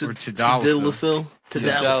or tadalafil.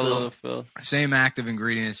 Tadalafil. Same active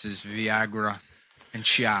ingredients as Viagra and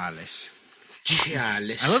Cialis.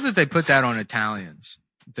 Chalice. I love that they put that on Italians,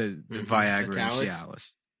 the Viagra Italics? and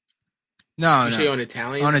Cialis. No, You no. say on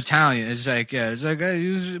Italian? On Italian, it's like I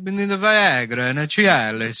use been in the Viagra and a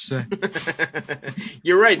Cialis.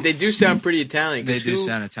 You're right. They do sound pretty Italian. 'cause They do who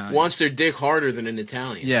sound Italian. Wants their dick harder than an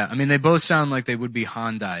Italian? Yeah, I mean they both sound like they would be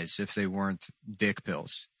Hondais if they weren't dick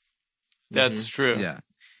pills. That's true. Yeah,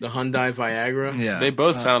 The Hyundai Viagra. yeah. They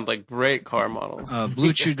both sound like great car models.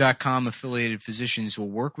 BlueChew.com affiliated physicians will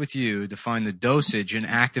work with you to find the dosage and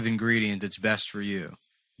active ingredient that's best for you.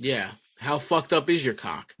 Yeah. How fucked up is your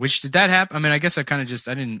cock? Which did that happen? I mean, I guess I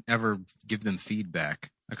didn't ever give them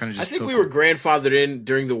feedback. I kind of I just. think took we were grandfathered in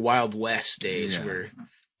during the Wild West days Yeah. where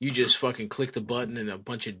you just fucking clicked a button and a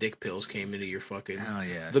bunch of dick pills came into your fucking Hell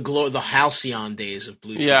yeah. the halcyon days of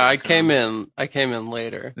Blue. Yeah, I came in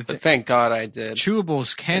later. But thank God I did.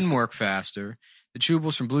 Chewables can work faster. The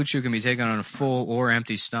chewables from Blue Chew can be taken on a full or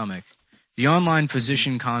empty stomach. The online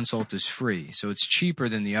physician consult is free, so it's cheaper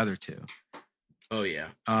than the other two. Oh yeah.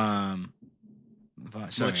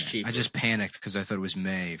 Sorry, Much cheaper. I just panicked because I thought it was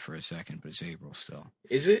May for a second, but it's April still.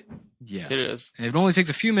 Is it? Yeah. It is. And it only takes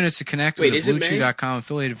a few minutes to connect Wait, with is a it May? BlueChew.com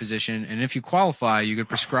affiliated physician, and if you qualify, you get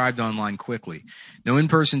prescribed online quickly. No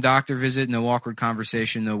in-person doctor visit, no awkward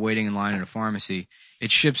conversation, no waiting in line at a pharmacy.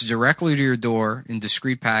 It ships directly to your door in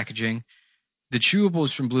discreet packaging. The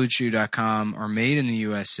chewables from BlueChew.com are made in the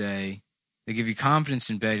USA. They give you confidence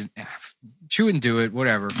in bed. Chew it and do it,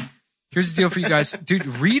 whatever. Here's the deal for you guys. Dude,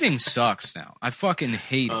 reading sucks now. I fucking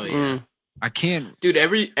hate Oh it. yeah. I can't. Dude,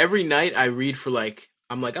 every night I read for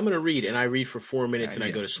I'm gonna read, and I read for 4 minutes and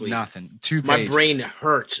I go to sleep. Nothing. 2 My pages. brain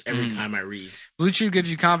hurts every time I read. Blue Chew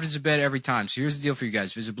gives you confidence in bed every time. So here's the deal for you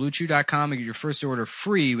guys. Visit BlueChew.com and get your first order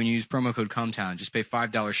free when you use promo code CUMTOWN. Just pay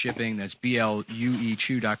 $5 shipping. That's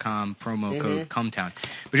BLUEChew.com, promo code CUMTOWN.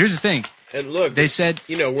 But here's the thing. And look, They said,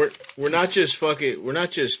 we're not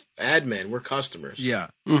just ad men, we're customers. yeah,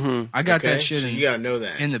 Mm-hmm. I got Okay? that shit So in, you gotta know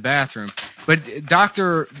that. in the bathroom. But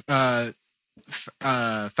Dr.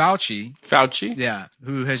 Fauci, yeah,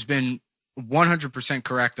 who has been 100%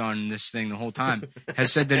 correct on this thing the whole time,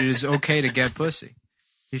 has said that it is okay to get pussy.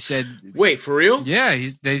 He said, Wait, for real? yeah,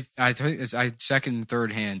 I second and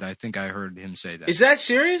third hand, I think I heard him say that. Is that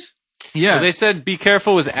serious? Yeah. Well, they said be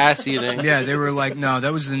careful with ass eating. Yeah, they were like, no,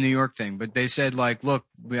 that was the New York thing. But they said, like, look,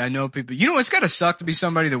 I know people. You know, it's got to suck to be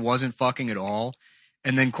somebody that wasn't fucking at all.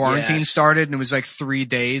 And then quarantine Yes. started and it was like 3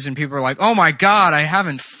 days and people were like, oh my God, I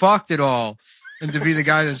haven't fucked at all. And to be the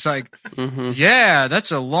guy that's like, yeah,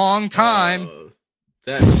 that's a long time.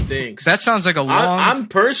 That stinks. That sounds like a long. I'm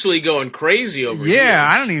personally going crazy over here. yeah,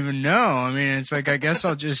 I don't even know. I mean, it's like, I guess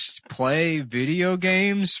I'll just play video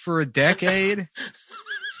games for a decade.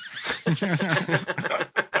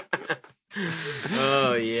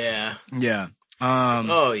 Oh yeah. Yeah.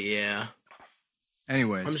 Oh yeah.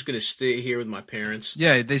 Anyways. I'm just gonna stay here with my parents.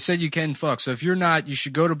 Yeah, they said you can fuck. So if you're not, you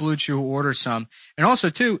should go to Blue Chew, order some. And also,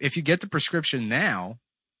 too, if you get the prescription now,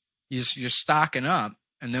 you're stocking up.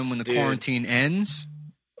 And then when the Dude. quarantine ends,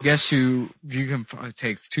 Guess who? You can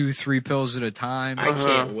take 2-3 pills at a time. I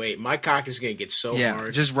can't wait. My cock is gonna get so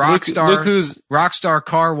hard. Just Look rockstar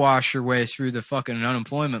car wash your way through the fucking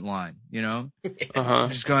unemployment line. You know,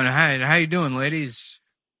 just going, hey, how you doing, ladies?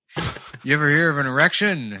 You ever hear of an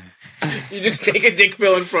erection? You just take a dick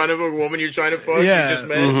pill in front of a woman you're trying to fuck. Yeah. You just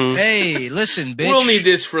met. Hey, listen, bitch. We'll need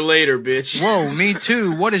this for later, bitch. Whoa, me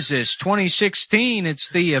too. What is this? 2016? It's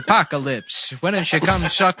the apocalypse. Why don't you come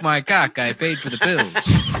suck my cock? I paid for the pills.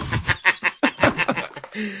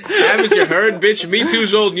 Haven't you heard, bitch? Me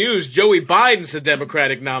Too's old news. Joey Biden's the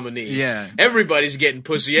Democratic nominee. Yeah. Everybody's getting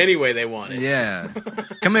pussy anyway they want it. Yeah.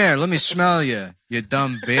 Come here. Let me smell you, you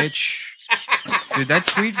dumb bitch. Dude, that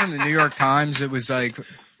tweet from the New York Times, it was like...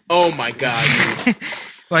 Oh, my God, dude.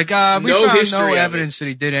 Like, we No found history no of evidence that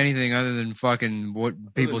he did anything other than fucking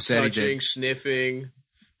what people said he Touching, did. sniffing.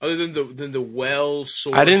 Other than the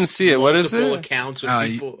well-sourced... I didn't see it. What is multiple it? accounts of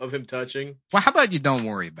people of him touching. Well, how about you don't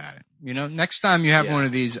worry about it? You know, next time you have one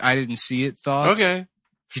of these I didn't see it thoughts, Okay.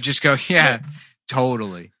 you just go, yeah,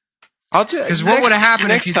 totally. I'll just Because what would have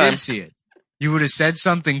happened if you time. did see it? You would have said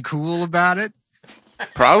something cool about it.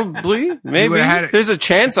 Probably, maybe. would've had it- There's a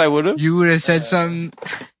chance I would have. You would have said something.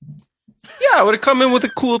 Yeah, I would have come in with a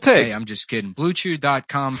cool take. Hey, I'm just kidding.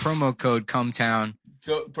 BlueChew.com, promo code CUMTOWN,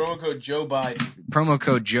 Promo code Joe Biden. promo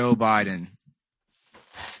code Joe Biden.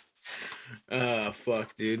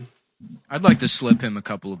 Fuck, dude. I'd like to slip him a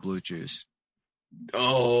couple of Blue Chews.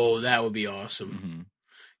 Oh, that would be awesome. Mm-hmm.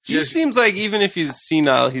 He seems like, even if he's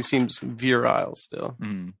senile, he seems virile still.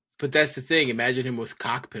 Mm-hmm. But that's the thing. Imagine him with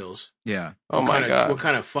cock pills. Yeah. Oh my God. What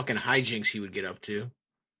kind of fucking hijinks he would get up to.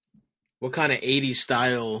 What kind of 80s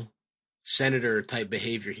style senator type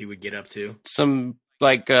behavior he would get up to. Some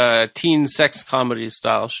like teen sex comedy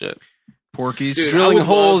style shit. Porky's. Dude, I Drilling would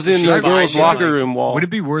holes love to in see the Biden, girls' locker like- room wall. Would it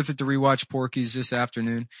be worth it to rewatch Porky's this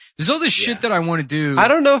afternoon? There's all this shit Yeah. that I want to do. I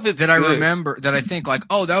don't know if it's that I good. remember that I think like,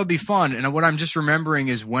 oh, that would be fun. And what I'm just remembering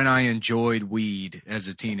is when I enjoyed weed as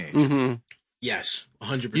a teenager. Mhm. Yes,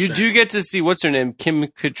 100%. You do get to see, what's her name? Kim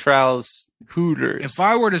Cattrall's Hooters. If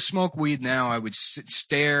I were to smoke weed now, I would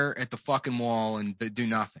stare at the fucking wall and do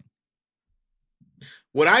nothing.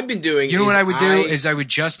 What I've been doing You know is what I would do is I would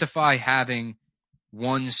justify having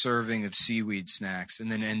one serving of seaweed snacks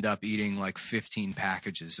and then end up eating like 15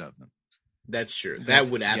 packages of them. That's true. That's-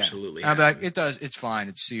 That would yeah. absolutely I'd be like, happen. it does. It's fine.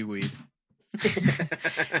 It's seaweed.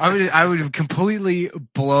 I would completely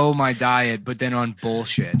blow my diet, but then on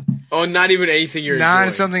bullshit. Oh, not even anything you're Not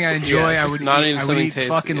enjoying. something I enjoy. Yes. I would Not eat, even I would something eat tasty,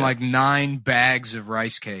 fucking yeah. like 9 bags of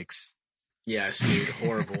rice cakes. Yes, dude,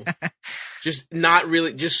 horrible. Just not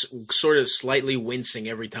really, just sort of slightly wincing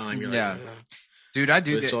every time. You're Yeah. like, "Ugh." Dude, I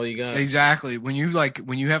do That's that. all you got. Exactly. When you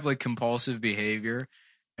have like compulsive behavior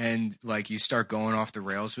and like you start going off the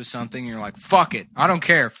rails with something, you're like, fuck it. I don't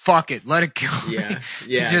care. Fuck it. Let it go. Yeah.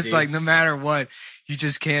 You Yeah. just dude. like, no matter what, you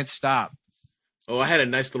just can't stop. Oh, I had a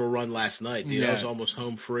nice little run last night, dude. I Yeah. was almost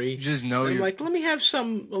home free. You just know I'm you're like, let me have a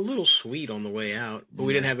little sweet on the way out. But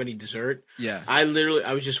we didn't have any dessert. yeah. I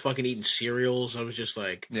was just fucking eating cereals. I was just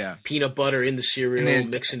like, Yeah. peanut butter in the cereal, And then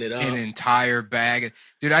mixing it up. An entire bag.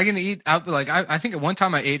 Dude, I can eat out like I think at one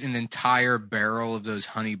time I ate an entire barrel of those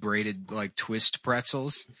honey braided like twist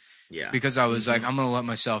pretzels Yeah. because I was like, I'm gonna let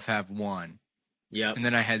myself have one. Yep. And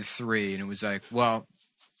then I had 3 and it was like, well,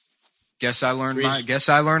 guess I learned Three's-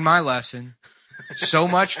 my lesson. So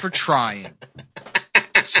much for trying.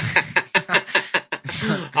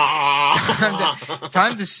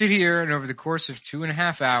 Time to sit here and over the course of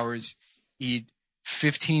 2.5 hours eat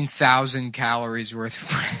 15,000 calories worth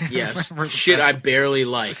of Yes. worth of Shit I pretzels. barely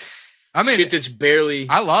like. I mean, Shit that's barely.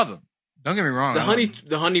 I love them. Don't get me wrong. The I love 'em.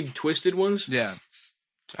 the honey twisted ones, Yeah.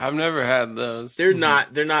 I've never had those. they're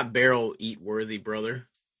not barrel eat worthy, brother.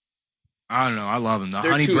 I don't know. I love them. The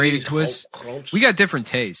They're honey too braided easy. twists. Crunch. We got different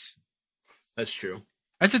tastes. That's true.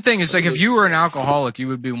 That's the thing. It's like if you were an alcoholic, you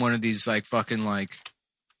would be one of these like fucking like,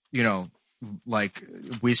 you know, like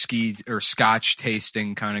whiskey or scotch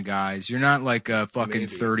tasting kind of guys. You're not like a fucking Maybe.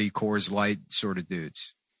 30 Coors Light sort of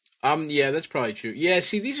dudes. Yeah, that's probably true. Yeah,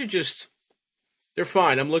 see, these are just. They're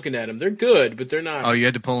fine. I'm looking at them. They're good, but they're not. Oh, you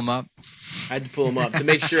had to pull them up? I had to pull them up to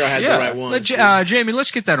make sure I had Yeah. the right one. Jamie,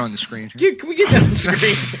 let's get that on the screen. Here. Can we get that on the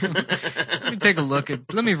screen? Let me take a look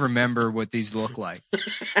at. Let me remember what these look like.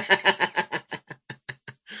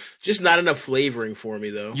 Just not enough flavoring for me,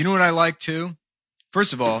 though. You know what I like too?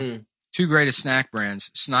 First of all, Mhm. 2 greatest snack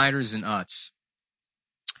brands: Snyder's and Utz.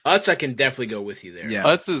 Utz, I can definitely go with you there. Yeah.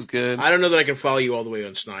 Utz is good. I don't know that I can follow you all the way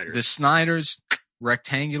on Snyder. The Snyder's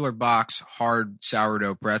rectangular box hard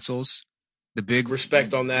sourdough pretzels. The big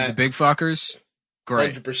Respect on The that. big fuckers.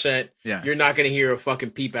 Great. 100%. Yeah. You're not going to hear a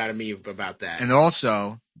fucking peep out of me about that. And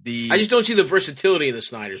also I just don't see the versatility in the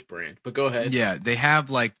Snyder's brand. But go ahead. Yeah, they have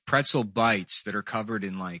like pretzel bites that are covered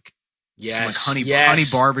in like Yes, some, like yes. honey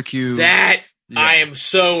barbecue. That Yeah. I am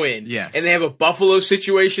so in. Yes. And they have a buffalo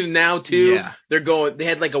situation now too. Yeah. They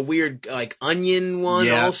had like a weird like onion one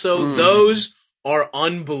Yeah. also. Those are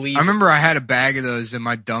unbelievable. I remember I had a bag of those, and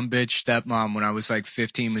my dumb bitch stepmom, when I was like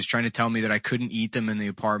 15, was trying to tell me that I couldn't eat them in the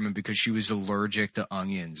apartment because she was allergic to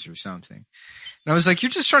onions or something. And I was like, "You're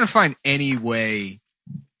just trying to find any way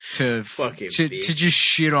to Fucking to bitch. just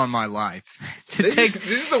shit on my life." This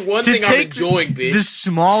is the one thing I'm enjoying, bitch. The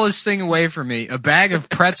smallest thing away from me, a bag of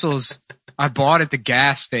pretzels I bought at the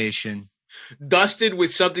gas station. Dusted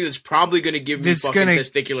with something that's probably going to give me That's fucking gonna-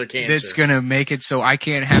 testicular cancer. That's going to make it so I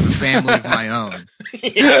can't have a family of my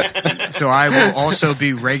own. So I will also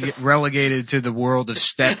be relegated to the world of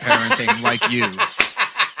step parenting like you.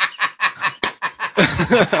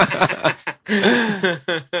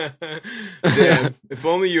 Damn, if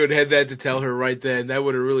only you had that to tell her right then, that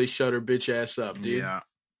would have really shut her bitch ass up, dude. Yeah.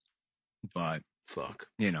 But, Fuck.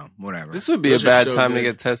 whatever. This would be Those a are bad so time good. to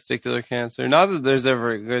get testicular cancer. Not that there's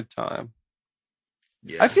ever a good time.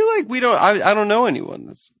 Yeah. I feel like we don't. I don't know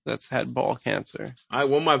anyone that's had ball cancer.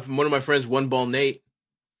 One of my friends, One Ball Nate.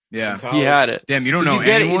 Yeah. from college, He had it. Damn, you don't Did know you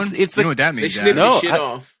get it? anyone? It's you know the- what that They means, snipped Adam? No, the shit I-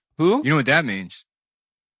 off. Who? You know what that means?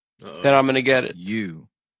 Uh-oh. Then I'm gonna get it. You.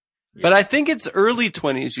 But I think it's early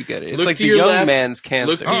 20s you get it. It's Look like to the your young left, man's cancer.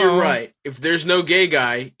 Look to your right. If there's no gay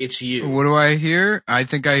guy, it's you. What do I hear? I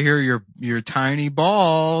think I hear your tiny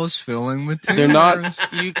balls filling with tumors. They're not.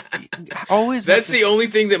 You always. That's have the to- only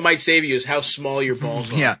thing that might save you is how small your balls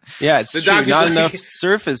are. Yeah. Yeah, it's The true. doctor's Not like- enough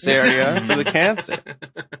surface area for the cancer.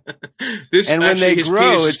 This And when actually, they his grow,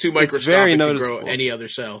 penis is it's too very microscopic to grow noticeable. any other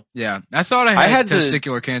cell. Yeah. I thought I I had had to-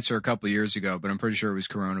 testicular cancer a couple of years ago, but I'm pretty sure it was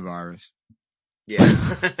coronavirus. Yeah.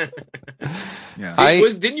 Yeah.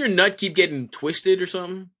 Didn't your nut keep getting twisted or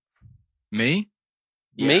something? Me?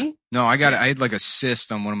 Yeah. Me? No, I had like a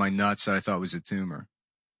cyst on one of my nuts that I thought was a tumor.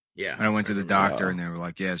 Yeah. And I went to the remember. doctor and they were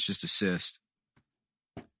like, yeah, it's just a cyst.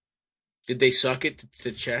 Did they suck it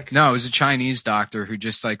to check? No, it was a Chinese doctor who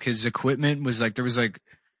just like his equipment was like there was like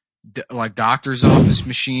doctor's office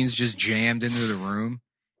machines just jammed into the room,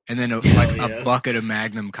 and then a bucket of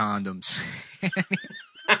Magnum condoms.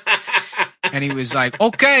 And he was like,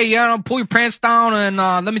 "Okay, yeah, pull your pants down and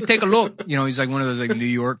let me take a look." You know, he's like one of those like New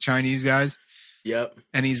York Chinese guys. Yep.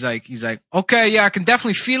 And he's like, "Okay, yeah, I can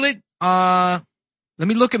definitely feel it. Let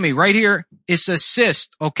me look at me right here. It's a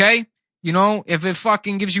cyst, okay? You know, if it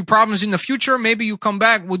fucking gives you problems in the future, maybe you come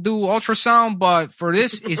back, we'll do ultrasound, but for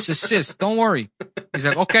this, it's a cyst. Don't worry." He's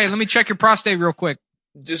like, "Okay, let me check your prostate real quick."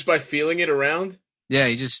 Just by feeling it around? Yeah,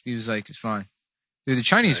 he was like, "It's fine." Dude, the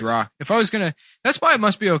Chinese rock. If I was gonna, that's why it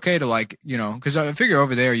must be okay to like, you know, because I figure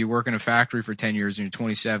over there you work in a factory for 10 years and you're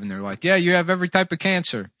 27. They're like, yeah, you have every type of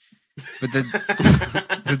cancer. But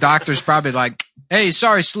the doctor's probably like, hey,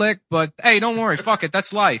 sorry, Slick, but hey, don't worry, fuck it,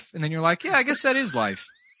 that's life. And then you're like, yeah, I guess that is life.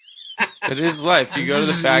 It is life. You go to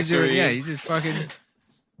the It's just easier- factory. yeah, you just fucking,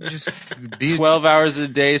 just be, 12 hours a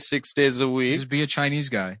day, 6 days a week. just be a Chinese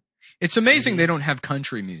guy. It's amazing they don't have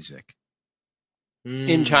country music.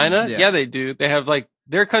 In China? Yeah. Yeah, they do. They have like,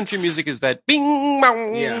 their country music is that bing,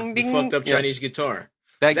 bong, Yeah, the ding. fucked up Yeah, Chinese guitar.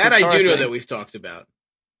 that That I guitar do know thing. that we've talked about.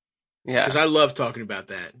 Yeah. Because I love talking about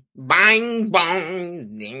that. Bang,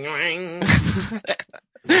 bong, ding, ding.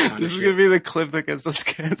 This is going to be the clip that gets us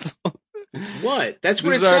canceled. What? That's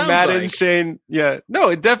what This it is our sounds Matt like. and Shane. Yeah. No,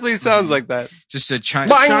 it definitely sounds like that. Just a Bang!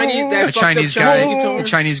 That a fucked up Chinese guy, guitar. a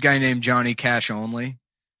Chinese guy named Johnny Cash Only.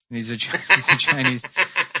 And he's a Chinese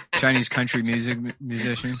country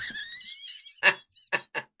musician.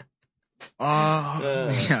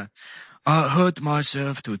 Yeah. I hurt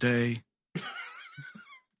myself today.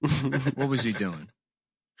 What was he doing?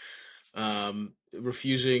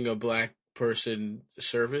 Refusing a black person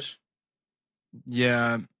service.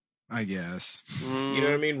 Yeah, I guess. You know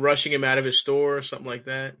what I mean? Rushing him out of his store or something like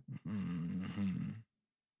that. Mm-hmm.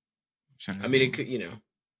 I mean, it could, you know.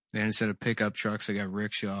 Then instead of pickup trucks, they got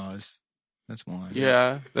rickshaws. That's one.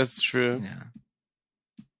 Yeah, that's true. Yeah.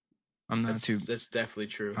 That's definitely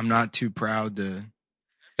true. I'm not too proud to.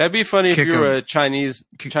 That'd be funny if Kick you were him. a Chinese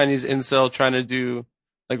incel trying to do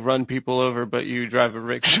like run people over, but you drive a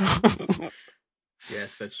rickshaw.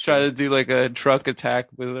 Yes, that's true. Try to do like a truck attack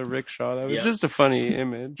with a rickshaw. That was Yeah. just a funny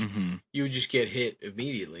image. Mm-hmm. You would just get hit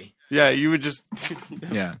immediately. Yeah, you would just.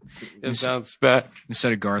 Yeah. It sounds bad.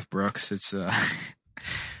 Instead of Garth Brooks, it's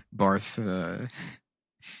Barth. You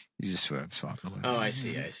just swap the letter. Oh, I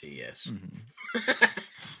see. Yes. Mhm.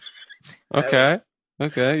 Okay,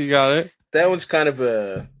 you got it. That one's kind of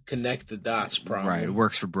a connect the dots problem. Right. It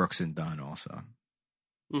works for Brooks and Dunn also.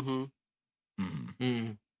 Mm-hmm. Mhm.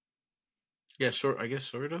 Mm. Yeah, I guess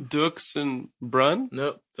sort of. Dux and Brun?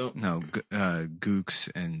 Nope, don't. No, Gooks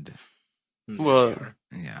and Well,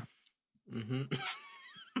 yeah. Mm-hmm.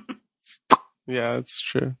 yeah, it's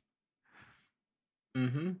true.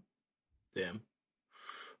 Mm-hmm. Damn.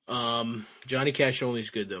 Johnny Cash Only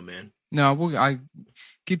is good though, man. No, I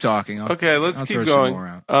keep talking. Okay, let's I'll keep throw going. some more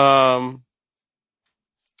out.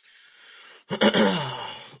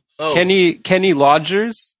 Oh, Kenny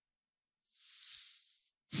Lodgers?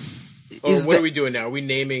 what are we doing now? Are we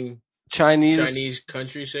naming Chinese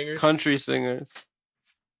country singers? country singers?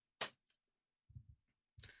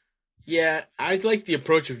 Yeah, I like the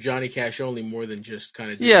approach of Johnny Cash Only more than just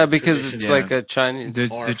kind of Yeah, because it's Yeah. like a Chinese. The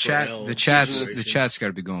chat's generation. got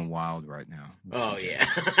to be going wild right now. Oh yeah,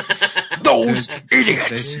 Those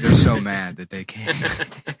They're so mad that they can't.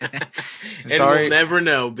 and Sorry. we'll never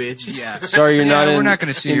know, bitch. Yeah. Sorry, you're not. We're not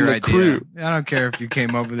going to see in your the idea. crew. I don't care if you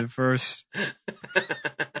came up with it first.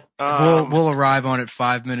 Um, We'll arrive on it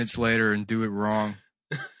 5 minutes later and do it wrong.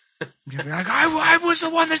 You'll be like, I was the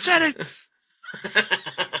one that said it.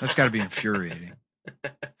 That's got to be infuriating.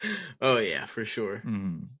 Oh yeah, for sure.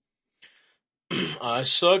 Mm. I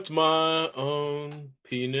sucked my own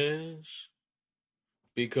penis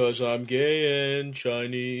because I'm gay and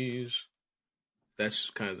Chinese. That's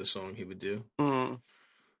kind of the song he would do.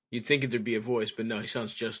 You'd think there'd be a voice, but no, he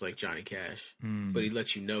sounds just like Johnny Cash. Mm. But he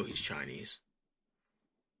lets you know he's Chinese.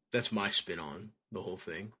 That's my spin on the whole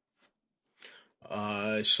thing.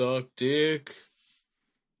 I suck dick.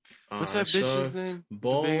 What's that bitch's name?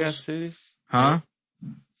 Balls. The big ass titty? Huh?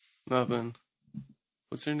 Nothing.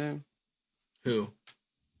 What's her name? Who?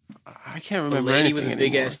 I can't A remember lady anything with a anymore.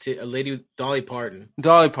 big ass titty. A lady with Dolly Parton.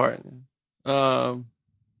 Dolly Parton. Mm-hmm.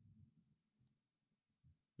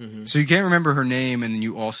 So you can't remember her name, and then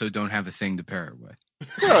you also don't have a thing to pair it with.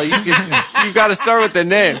 Well, you got to start with the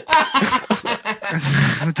name. What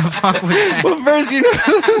the fuck was that? Well, first you know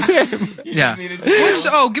the name. Yeah.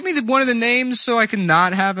 Give me one of the names so I can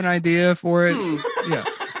not have an idea for it. Yeah.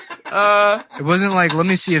 It wasn't like, let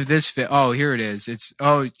me see if this fit. Oh, here it is. It's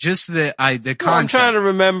just the concept. I'm trying to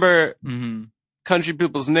remember Mm-hmm. country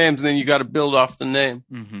people's names, and then you got to build off the name.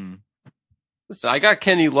 Mm-hmm. Listen, I got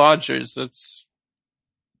Kenny Lodgers. That's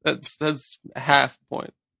half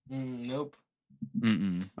point. Nope.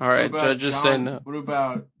 Mm-mm. All right, judges say no. What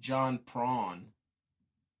about John Prawn?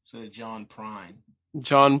 Instead of John Prine.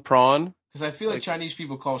 John Prawn. Because I feel like Chinese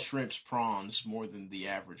people call shrimps prawns more than the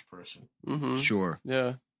average person. Mm-hmm. Sure.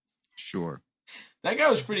 Yeah. Sure. That guy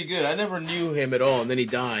was pretty good. I never knew him at all, and then he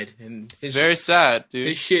died. And Very sad, dude.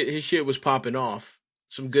 his shit was popping off.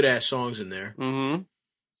 Some good ass songs in there. Mm-hmm. And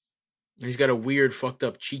he's got a weird, fucked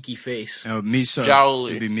up, cheeky face. Oh, Miso.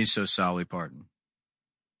 Jowly. It'd be Miso Sally Parton.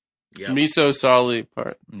 Yep. Miso Solly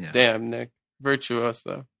part. Yeah. Damn, Nick.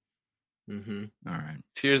 Virtuoso. Mm-hmm. All right.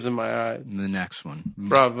 Tears in my eyes. The next one.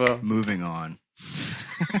 Bravo. Moving on.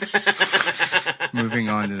 Moving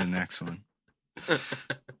on to the next one.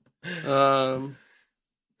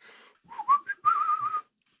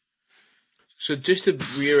 So just to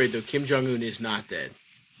reiterate, though, Kim Jong-un is not dead.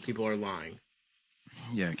 People are lying.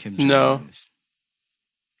 Yeah, Kim No. Jong-un is-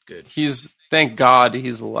 Good. Thank God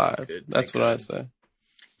he's alive. Good, That's thank what I God. say.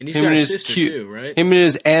 And he's Him got and a his sister cute- too, right? Him and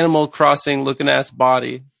his Animal Crossing looking ass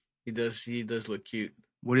body. He does look cute.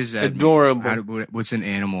 What is that? Adorable. What's an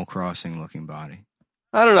Animal Crossing looking body?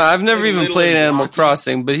 I don't know. I've never Like a even little played and Animal blocky.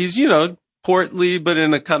 Crossing, but he's, portly, but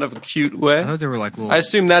in a kind of a cute I way. thought they were like little I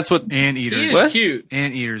assume that's what. anteaters. He is What? cute.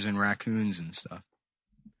 Anteaters and raccoons and stuff.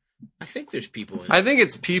 I think there's people in it, I think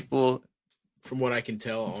it's people, from what I can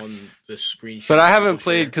tell on the screenshot. but I haven't people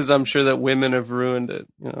played share. because I'm sure that women have ruined it.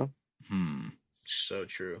 So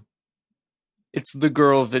true. It's the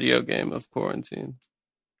girl video game of quarantine.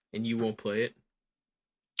 And you won't play it?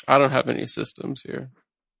 I don't have any systems here.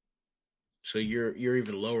 So you're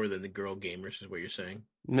even lower than the girl gamers, is what you're saying.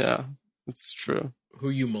 Yeah, it's true. Who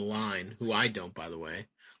you malign, who I don't, by the way.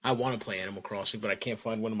 I want to play Animal Crossing, but I can't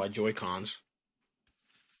find one of my Joy-Cons.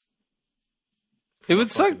 It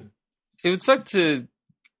would suck. It would suck to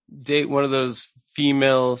date one of those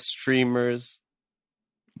female streamers.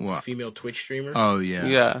 What? Female Twitch streamer? Oh yeah.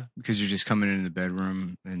 Yeah. Because you're just coming in the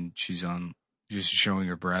bedroom and she's just showing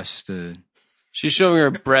her breasts to She's showing her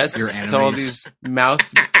breasts Your to all enemies. these mouth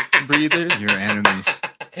breathers. your enemies,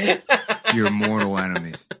 your mortal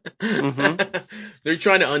enemies. Mm-hmm. They're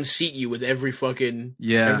trying to unseat you with every fucking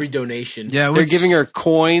every donation. Yeah, They're giving her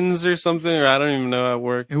coins or something, or I don't even know how it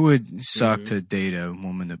works. It would suck to date a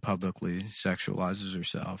woman that publicly sexualizes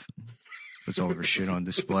herself, and puts all of her shit on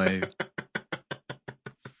display.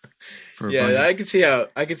 For a bunch- I could see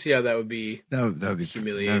how that would be. that would be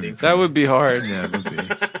humiliating. That would be hard. Yeah, it would be.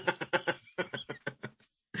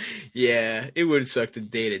 Yeah, it would suck to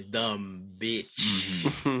date a dumb bitch.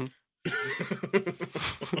 Mm-hmm.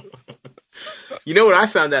 You know what I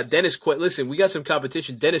found out? Dennis Quaid. Listen, we got some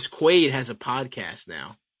competition. Dennis Quaid has a podcast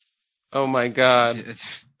now. Oh my god.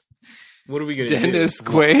 What are we gonna do? Dennis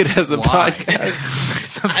Quaid has a Why?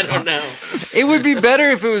 podcast. I don't know. It would be better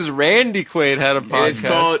if it was Randy Quaid had a And podcast. it's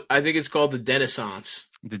called. I think it's called the Denissance.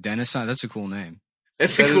 The Dennis, that's a cool name.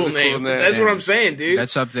 That's That a is cool a cool name. name. That's what Yeah. I'm saying, dude.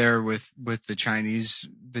 That's up there with the Chinese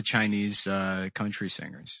country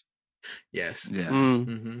singers. Yes. Yeah. Mm.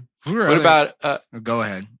 Mm-hmm. Who are What other- about Go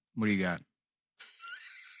ahead. What do you got?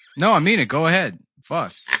 No, I mean it. Go ahead.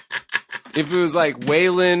 Fuck. if it was like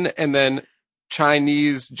Waylon and then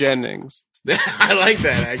Chinese Jennings? I like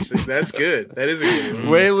that. Actually, that's good. That is a good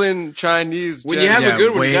one. Waylon Chinese. When you Jennings. have a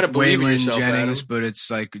good one, you gotta believe in Waylon yourself, Jennings, Adam. but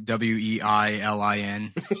it's like Weilin.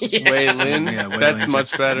 Waylon. Yeah, Waylon That's Jen-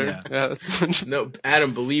 much better. yeah. Yeah, that's much. No,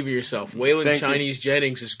 Adam, believe in yourself. Waylon Thank you. Chinese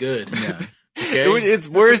Jennings is good. Yeah. Okay, It's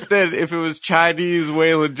worse than if it was Chinese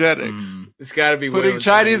Waylon Jennings. Mm. it's got to be Putting Waylon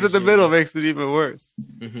Chinese at the middle makes it even worse.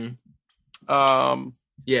 Mm-hmm.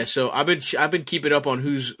 Yeah, so I've been keeping up on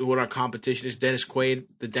what our competition is. Dennis Quaid,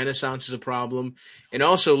 the Denissance is a problem, and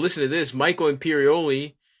also listen to this: Michael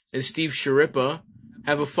Imperioli and Steve Sharippa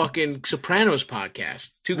have a fucking Sopranos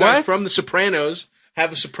podcast. Two guys What? from the Sopranos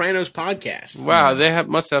have a Sopranos podcast. Wow, they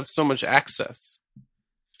must have so much access.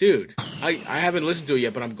 Dude, I haven't listened to it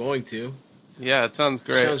yet, but I'm going to. Yeah, it sounds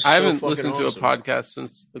great. Sounds I so haven't fucking listened to a awesome. podcast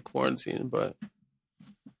since the quarantine, but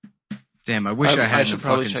Damn, I wish I I hadn't should have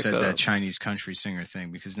probably fucking check said that that out. Chinese country singer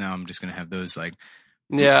thing because now I'm just gonna have those like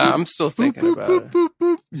yeah, I'm still thinking boop, about boop, it. boop,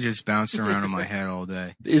 boop, just bouncing around in my head all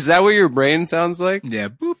day. Is that what your brain sounds like? Yeah,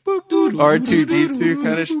 boop, boop, boop, R2D2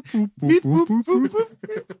 kind of. Beep, boop, boop, boop, boop.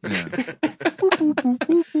 Yeah. Boop, boop, boop,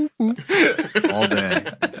 boop, boop, boop. All day.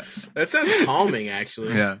 That sounds calming,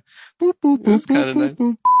 actually. Yeah. Boop, boop, boop, It's kinda boop, nice.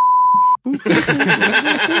 boop,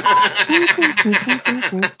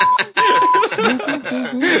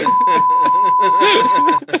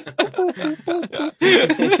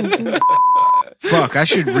 Fuck, I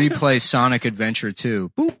should replay Sonic Adventure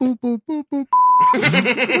 2. Boop, boop, boop, boop, boop.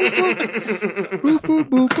 Boop, boop,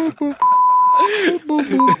 boop, boop, boop. Boop, boop,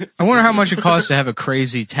 boop. I wonder how much it costs to have a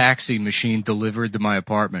crazy taxi machine delivered to my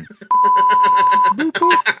apartment. Boop,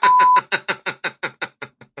 boop.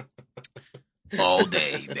 All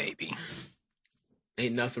day, baby.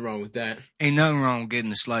 Ain't nothing wrong with that. Ain't nothing wrong with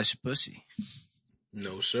getting a slice of pussy.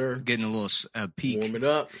 No, sir. Getting a little peek. Warm it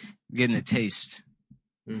up. Getting a taste.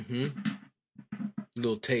 Mm-hmm.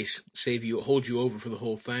 Little taste. Hold you over for the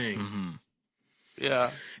whole thing. Mm-hmm.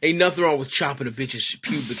 Yeah. Ain't nothing wrong with chopping a bitch's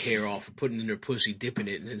pubic hair off and putting it in her pussy, dipping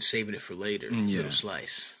it, and then saving it for later. Yeah. Little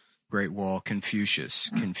slice. Great Wall Confucius.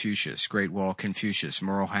 Great Wall Confucius.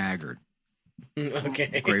 Merle Haggard.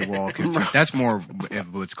 Okay. Great Wall Confucius. That's more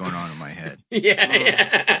of what's going on in my head.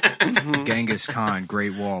 Yeah. Genghis Khan.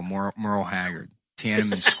 Great Wall. Merle Haggard.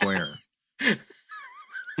 Tiananmen Square.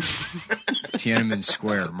 Tiananmen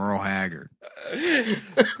Square. Merle Haggard.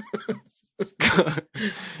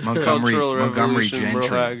 Montgomery Cultural Revolution, Merle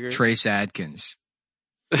Gentry. Haggard. Trace Adkins.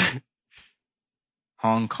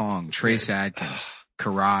 Hong Kong. Trace Adkins.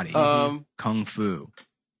 Karate. Kung Fu.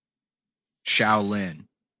 Shaolin.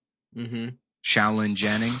 Mm-hmm. Shaolin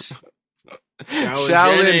Jennings.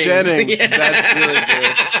 Shaolin Jennings. Yeah. That's really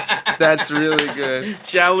good. That's really good.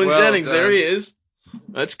 Shaolin Well Jennings. done. There he is.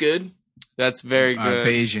 That's good. That's very good.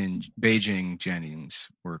 Beijing Jennings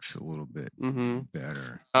works a little bit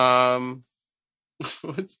better.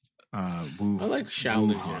 What's I like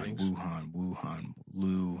Shaolin Jennings.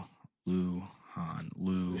 Lu.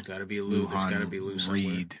 There's got to be a Lou. There's got to be Lou somewhere.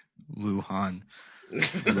 Reed. Luhan.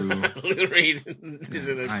 Lou Reed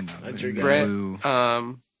isn't I a know. country guy. Grant,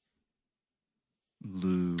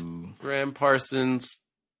 Lou. Graham Parsons,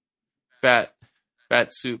 Bat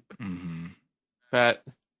Soup, Mm-hmm. Bat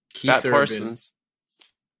Keith Urban. Parsons,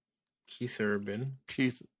 Keith Urban.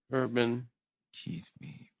 Keith Urban, Keith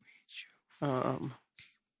me. Fuck.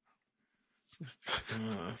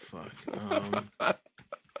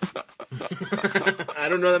 I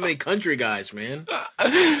don't know that many country guys, man.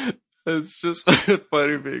 It's just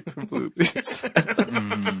funny being completely sad.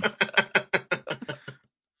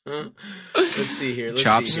 Let's see here.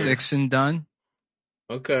 Chopsticks and Dunn.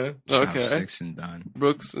 Okay. Okay. Chopsticks and Dunn.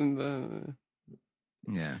 Brooks and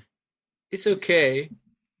Yeah. It's okay.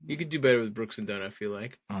 You could do better with Brooks and Dunn, I feel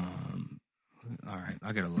like. All right,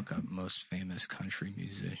 I gotta look up most famous country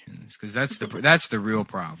musicians because that's the real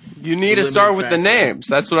problem. you need to start with the names.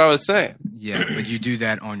 That's what I was saying. Yeah, but you do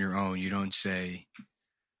that on your own. You don't say.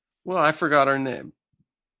 Well, I forgot our name.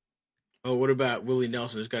 Oh, what about Willie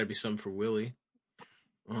Nelson? There's got to be something for Willie.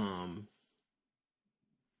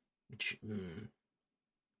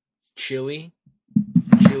 Chili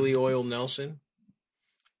oil Nelson.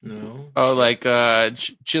 No. Oh, like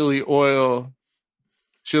chili oil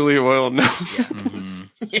Nelson. Mhm.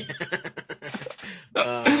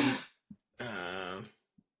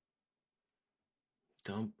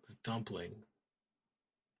 Dumpling.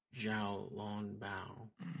 Zhao Lon Bao.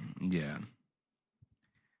 Yeah.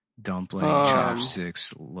 Dumpling,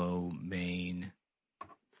 chopsticks, lo mein,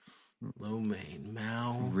 Lo mein.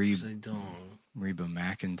 Mao Zedong. Reba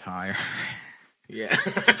McEntire. Yeah.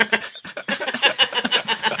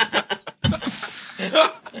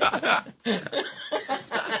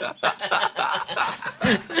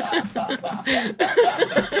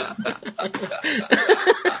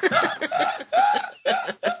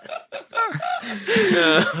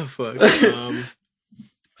 Fuck.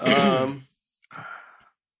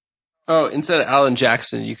 Oh, instead of Alan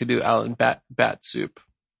Jackson, you could do Alan Bat Soup.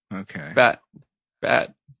 Okay. Bat. I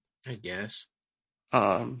guess.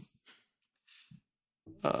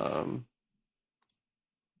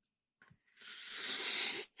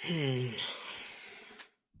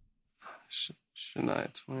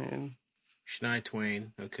 Shania Twain. Shania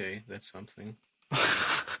Twain. Okay, that's something.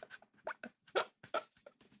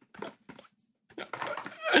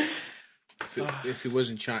 If he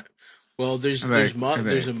wasn't China, well, there's a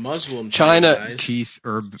Muslim China. guys. Keith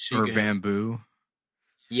or Bamboo.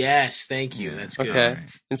 Yes, thank you. That's good. Okay.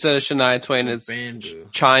 Instead of Shania Twain, it's Bamboo.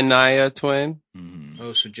 China Twain. Mm-hmm.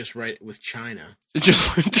 Oh, so just right with China.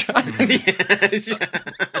 Just with China.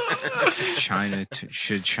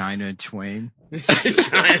 Should China Twain?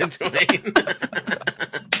 China Twain.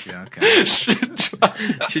 Yeah, okay. Should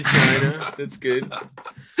China. That's good.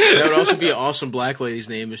 That would also be an awesome black lady's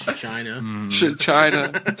name is China. Mm-hmm. Shit,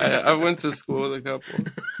 China. I went to school with a couple.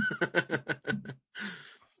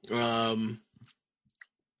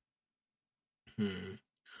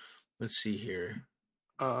 Let's see here.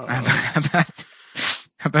 How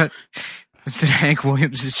about instead of Hank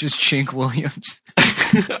Williams, it's just Chink Williams.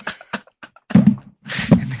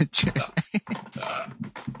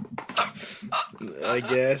 I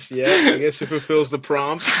guess, yeah. I guess it fulfills the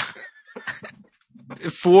prompt.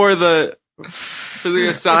 For the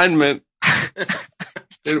assignment,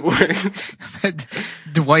 it worked.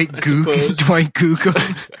 Dwight Google.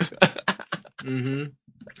 Mm-hmm.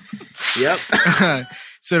 Yep.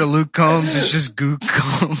 Instead of Luke Combs, it's just Gook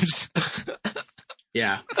Combs.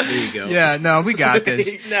 Yeah, there you go. Yeah, no, we got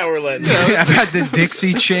this. Now we're letting I got the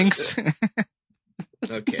Dixie Chinks.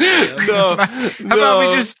 Okay. No, How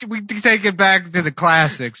about we take it back to the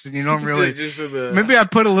classics and you don't really. Maybe I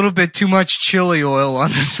put a little bit too much chili oil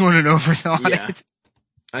on this one and overthought it.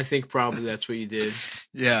 I think probably that's what you did.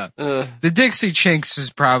 Yeah. The Dixie Chinks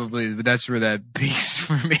is probably, that's where that peaks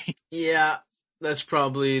for me. Yeah, that's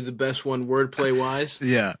probably the best one wordplay wise.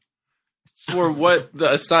 Yeah. For what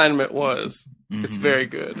the assignment was. Mm-hmm. It's very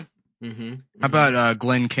good. Mm-hmm. How about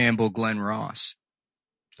Glenn Campbell, Glenn Ross?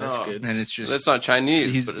 That's good. And it's just. That's not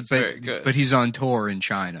Chinese, but it's very good. But he's on tour in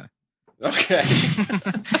China. Okay.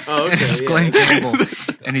 Oh, okay. It's Glenn Campbell.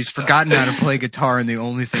 And he's forgotten how to play guitar, and the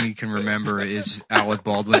only thing he can remember is Alec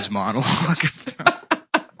Baldwin's monologue.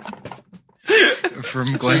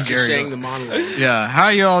 From Glenn Gary. Gary. Sang the monologue. Yeah. How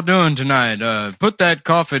you all doing tonight? Put that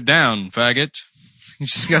coffee down, faggot. You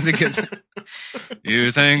just got the guitar.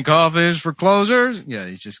 You think coffee's for closers? Yeah,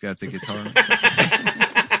 he's just got the guitar.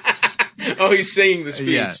 Oh, he's singing the speech.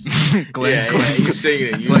 Yeah. Glenn, he's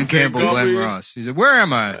singing it. Glenn Campbell, Glenn Ross. He said, "Where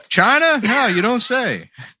am I? China? No, you don't say."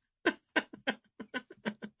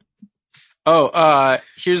 Oh,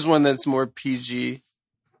 here's one that's more PG.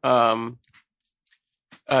 Kenny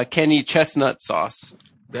Chestnut Sauce.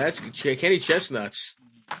 That's good. Kenny Chestnuts.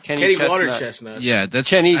 Kenny Water Chestnuts. Yeah, that's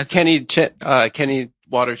Kenny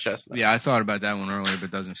Water Chestnut. Yeah, I thought about that one earlier, but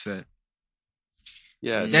it doesn't fit.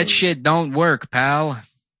 Yeah, That shit don't work, pal.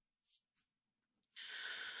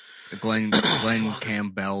 The Glenn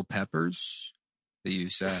Campbell peppers. They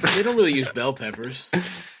use that. They don't really use bell peppers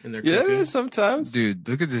in their cooking. Yeah, sometimes. Dude,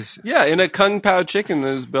 look at this. Yeah, in a Kung Pao chicken,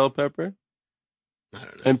 there's bell pepper I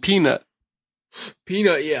don't know. and peanut.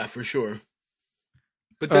 Peanut, yeah, for sure.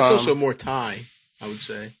 But that's also more Thai, I would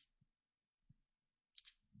say.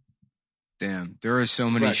 Damn, there are so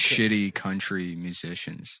many Right. shitty country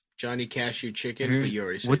musicians. Johnny Cashew Chicken. But you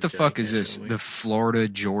already said What the Johnny fuck is Cashew, this? didn't we? The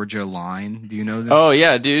Florida-Georgia line? Do you know this? Oh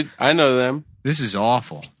yeah, dude, I know them. This is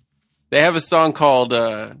awful. They have a song called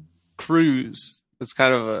 "Cruise." It's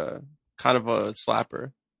kind of a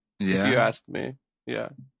slapper, if you Yeah, ask me. Yeah,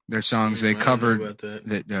 their songs they I don't know covered. about that.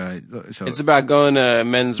 That so it's about going to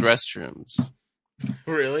men's restrooms.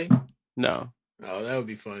 Really? No, Oh, that would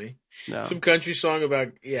be funny. No. Some country song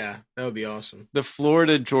about that would be awesome. The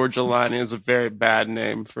Florida Georgia line is a very bad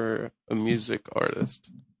name for a music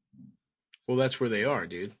artist. Well, that's where they are,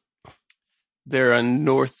 dude. They're a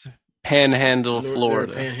North Panhandle,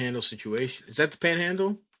 Florida. They're a panhandle situation. Is that the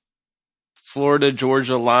Panhandle? Florida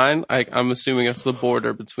Georgia line. I'm assuming it's the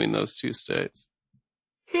border between those two states.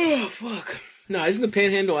 Oh fuck! No, isn't the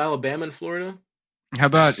Panhandle Alabama and Florida? How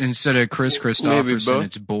about instead of Chris Maybe Christopherson, both.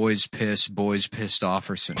 it's boys pissed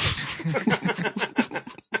offerson.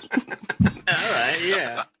 All right,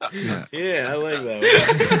 yeah. I like that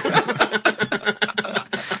one.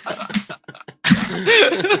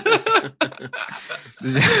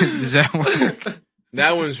 Does that work?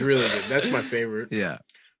 That one's really good. That's my favorite. Yeah.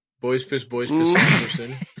 Boys piss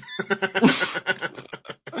offerson.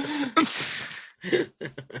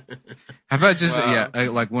 How about just Wow.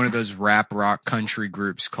 like one of those rap rock country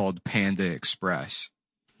groups called Panda Express?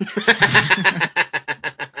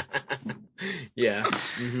 Yeah.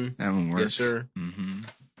 Mm-hmm. That one works. Yes, sir. Mm-hmm.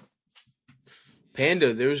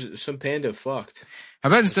 Panda. There's some Panda fucked. How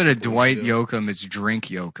about instead of What would Dwight you do? Yoakam, it's Drink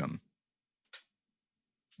Yoakam?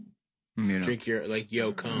 You know, Drink your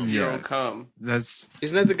yo cum. Yeah. Yo, come. that's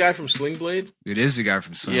Isn't that the guy from Sling Blade? it. Is the guy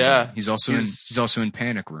from Sling? Yeah. He's also He's- in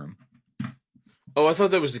Panic Room. Oh, I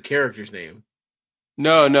thought that was the character's name.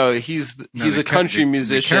 No, he's No, a country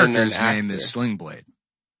musician The and character's name actor. is Sling Blade.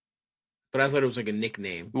 But I thought it was like a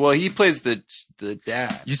nickname. Well, he plays the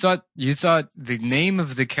dad. You thought the name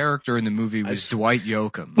of the character in the movie was Dwight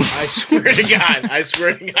Yoakam. I swear to God.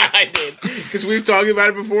 I did. Because we've talked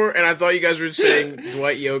about it before, and I thought you guys were saying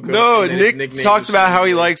Dwight Yoakam. No, and then his Nick nickname talks was about how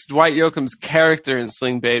he Sling Blade. likes Dwight Yoakam's character in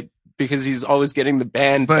Sling Blade because he's always getting the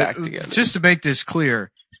band back But together. just to make this clear,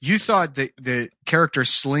 you thought that the character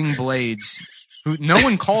Sling Blades, who no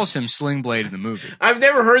one calls him Sling Blade in the movie. I've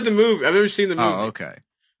never heard the movie. I've never seen the movie. Oh, okay.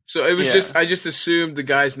 So it was Yeah. I just assumed the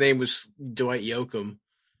guy's name was Dwight Yoakam,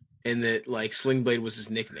 and that like Sling Blade was his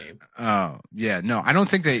nickname. Oh, yeah. No, I don't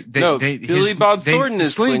think they No, Billy Bob Thornton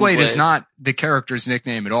is Sling Sling Blade is Blade. not the character's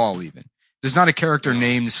nickname at all. Even there's not a character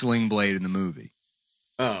named Sling Blade in the movie.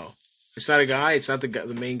 Oh, it's not a guy. It's not the guy.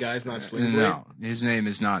 The main guy's not Sling Blade. No, his name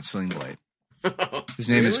is not Sling Blade. His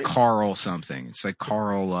name is Really? Carl something. It's like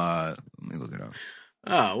Carl. Let me look it up.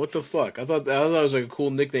 Oh, what the fuck? I thought it was like a cool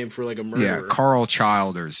nickname for like a murderer. Yeah, Carl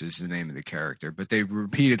Childers is the name of the character, but they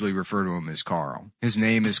repeatedly refer to him as Carl. His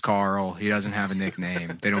name is Carl. He doesn't have a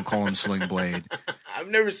nickname. They don't call him Sling Blade. I've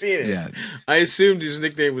never seen it. Yeah. I assumed his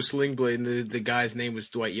nickname was Sling Blade, and the guy's name was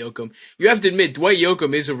Dwight Yoakam. You have to admit, Dwight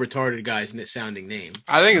Yoakam is a retarded guy's sounding name.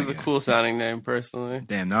 I think it's a cool sounding name, personally.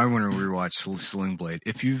 Damn, now I want to rewatch Sling Blade.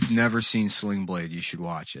 If you've never seen Sling Blade, you should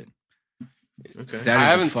watch it. Okay. That I is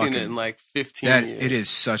a haven't seen it fucking- in like 15 That years. it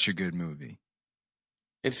is such a good movie.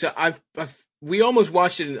 It's So we almost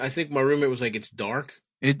watched it, and I think my roommate was like, "It's dark,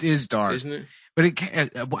 It is dark, isn't it?" but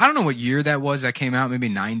I don't know what year that was. That came out maybe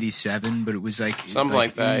 97, but it was like something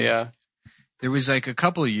like that, yeah. There was like a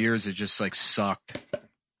couple of years that just like sucked,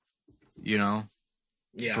 you know,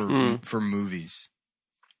 Yeah. for movies,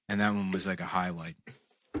 and that one was like a highlight.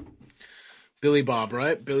 Billy Bob,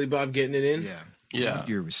 right? Billy Bob getting it in. Yeah, Yeah. What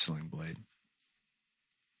year was Sling Blade?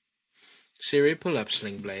 Siri, pull up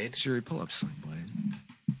Sling Blade. Siri, pull up Sling Blade.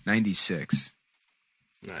 96.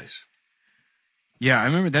 Nice. Yeah, I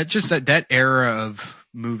remember that. Just that era of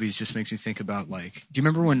movies just makes me think about like. Do you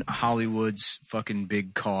remember when Hollywood's fucking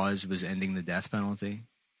big cause was ending the death penalty?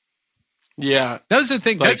 Yeah. That was the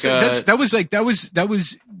thing. Like, That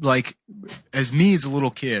was like, as me as a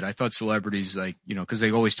little kid, I thought celebrities like because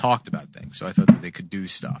they always talked about things, so I thought that they could do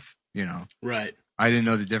stuff. Right. I didn't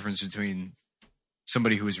know the difference between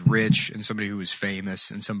somebody who was rich and somebody who was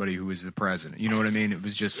famous and somebody who was the president. You know what I mean? It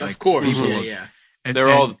was just like Of course. people Yeah, of- yeah. and- They're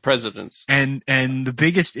and- all the presidents. And the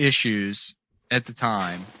biggest issues at the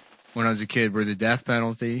time when I was a kid were the death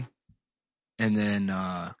penalty and then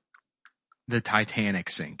the Titanic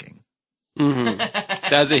sinking. Hmm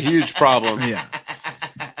That's a huge problem. Yeah.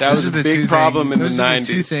 That was a big problem in the those are the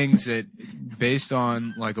two 90s. things that, based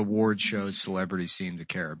on like award shows, celebrities seem to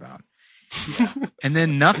care about. And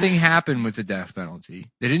then nothing happened with the death penalty.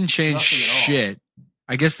 They didn't change Nothing at all. shit.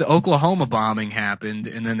 I guess the Oklahoma bombing happened,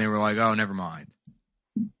 and then they were like, "Oh, never mind."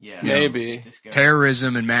 Yeah. Maybe. This guy.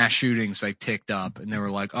 Terrorism and mass shootings like ticked up, and they were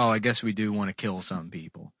like, "Oh, I guess we do want to kill some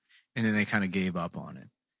people," and then they kind of gave up on it.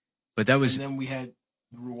 But that was And then we had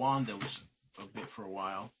Rwanda was a bit for a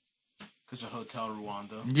while because of Hotel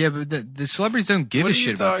Rwanda. yeah, but the celebrities don't give What a are you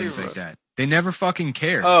shit about talking things like about? that. They never fucking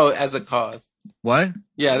care. Oh, as a cause. What?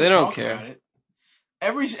 Yeah, they don't Talk care. about it.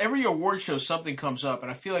 Every award show something comes up, and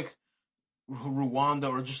I feel like Rwanda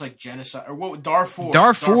or just like genocide or what? Darfur.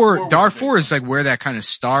 Darfur is like where that kind of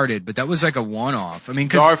started, but that was like a one-off. I mean,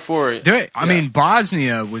 Darfur. I mean,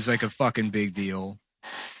 Bosnia was like a fucking big deal,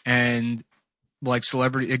 and like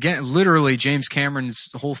celebrity again. Literally, James Cameron's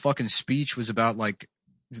whole fucking speech was about like,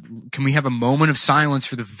 can we have a moment of silence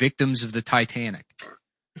for the victims of the Titanic?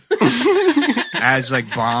 As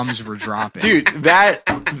like bombs were dropping, Dude, that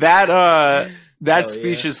Hell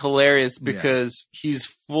speech yeah. is hilarious because he's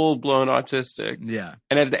full blown autistic. Yeah.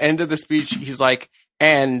 And at the end of the speech, he's like,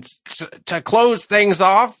 and to close things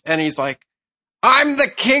off, and he's like, I'm the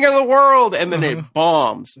king of the world. And then it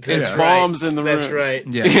bombs. That's It bombs in the room. That's right.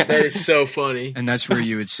 Yeah. That is so funny. And that's where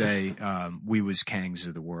you would say, we was kangs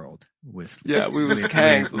of the world with Yeah, we was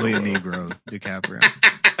kangs of the Leo world. Negro DiCaprio.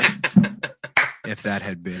 If that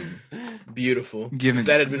had been Beautiful. Given- if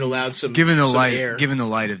that had been allowed some given the some light, air. given the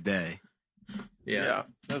light of day. Yeah.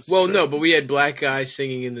 That's Well, true. no, but we had black guys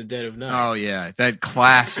singing in the dead of night. Oh yeah, that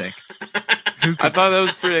classic. I thought that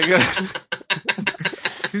was pretty good.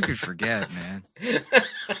 Who could forget, man?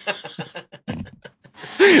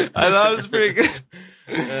 I thought it was pretty good.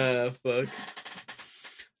 Fuck.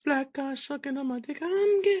 Black guy sucking on my dick.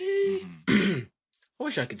 I'm gay. I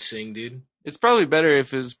wish I could sing, dude. It's probably better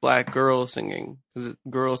if it's black girl singing, because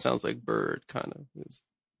girl sounds like bird, kind of. It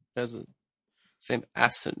has the same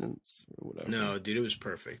assonance or whatever. No, dude, it was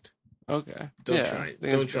perfect. Okay. Don't Yeah, I try. think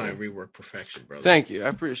Don't it's try better. and rework perfection, brother. Thank you. I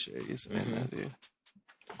appreciate you saying that, dude.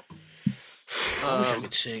 I wish I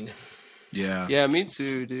could sing. Yeah. Yeah, me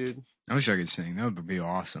too, dude. I wish I could sing. That would be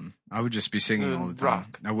awesome. I would just be singing all the time.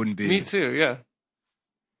 Rock. I wouldn't be. Me too, yeah.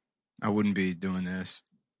 I wouldn't be doing this.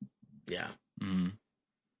 Yeah. Mm.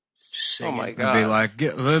 Just Oh singing. my I'd god. be like,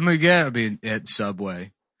 I'd be at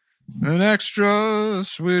Subway. An extra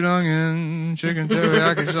sweet onion chicken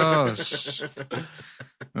teriyaki sauce.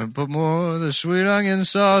 And put more of the sweet onion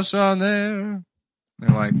sauce on there.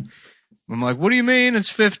 They're like, I'm like, what do you mean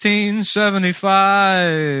it's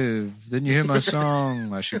 $15.75? Didn't you hear my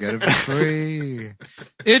song? I should get it for free.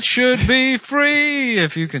 It should be free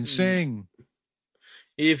if you can sing.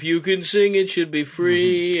 If you can sing, it should be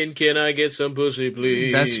free. And can I get some pussy,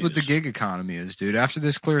 please? That's what the gig economy is, dude. After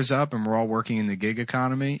this clears up and we're all working in the gig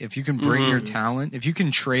economy, if you can bring your talent, if you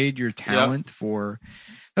can trade your talent for,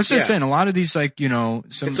 that's what I'm Yeah. saying. A lot of these, like, you know,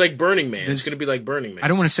 some, It's like Burning Man. There's- It's going to be like Burning Man. I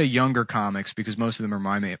don't want to say younger comics because most of them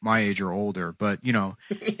are my age or older, but, you know,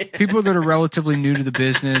 people that are relatively new to the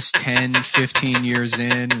business, 10, 15 years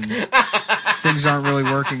in, and things aren't really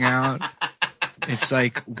working out. It's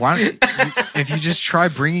like, why don't if you just try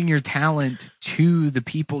bringing your talent to the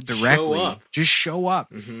people directly, Show up. just show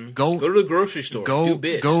up. Go to the grocery store. Do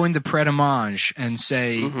bits. Go into Pret-a-Manger and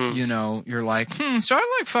say, you know, you're like, so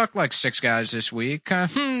I like fucked like 6 guys this week,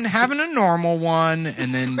 having a normal one,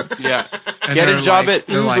 and then Yeah. and Get a they're job like, at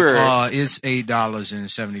they're Uber. like, it's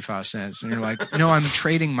 $8.75, and you're like, no, I'm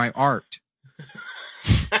trading my art.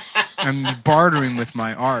 I'm bartering with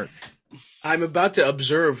my art. I'm about to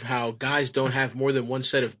observe how guys don't have more than one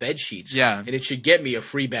set of bed sheets. Yeah. And it should get me a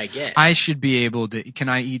free baguette. I should be able to. Can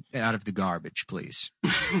I eat out of the garbage, please? May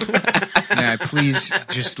I please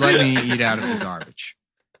just let me eat out of the garbage?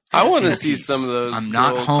 I want to In see peace. some of those. I'm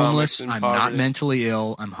not girl homeless. comics in I'm not poverty. mentally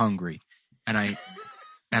ill. I'm hungry, and I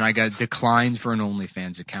got declined for an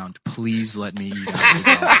OnlyFans account. Please let me eat out of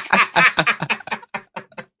the garbage.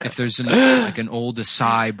 If there's an old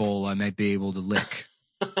acai bowl, I might be able to lick.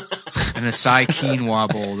 An acai quinoa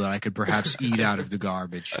bowl that I could perhaps eat out of the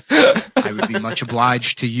garbage. I would be much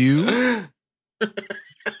obliged to you.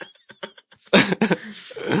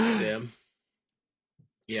 Damn.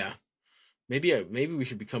 Yeah. Maybe we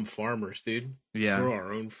should become farmers, dude. Yeah. Grow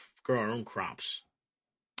our own crops.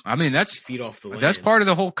 I mean, that's Feed off the land. part of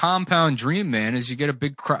the whole compound dream, man, is you get a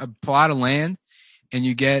big plot of land and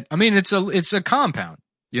you get, I mean, it's a compound,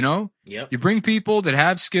 you know? Yep. You bring people that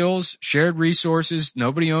have skills, shared resources,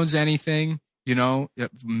 nobody owns anything, you know,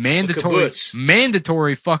 kibbutz.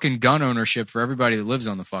 mandatory fucking gun ownership for everybody that lives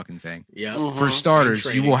on the fucking thing. Yep. Mhm. For starters,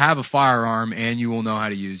 And you training. will have a firearm and you will know how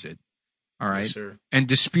to use it. All right. Yes, sir. And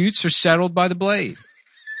disputes are settled by the blade.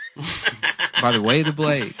 By the way of the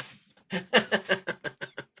blade.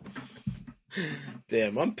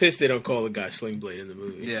 Damn, I'm pissed they don't call the guy Sling Blade in the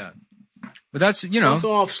movie. Yeah. But that's, you know, Fuck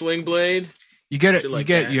off, Sling Blade. you get it, Shit like you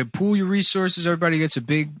get, that. you pool your resources, everybody gets a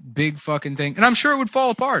big fucking thing. And I'm sure it would fall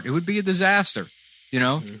apart. It would be a disaster, you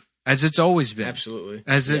know, as it's always been. Absolutely.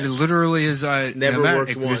 As it Yes. literally is, never worked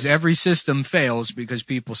because once. every system fails because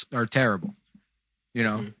people are terrible, you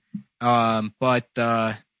know. But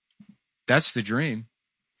that's the dream.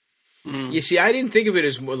 You see, I didn't think of it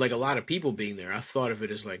as more like a lot of people being there. I thought of it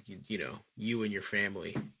as like, you know, you and your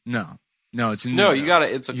family. No, No, it's a new. No, you got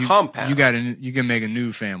to. It's a compound. You can make a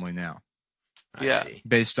new family now Yeah. See.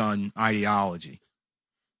 based on ideology.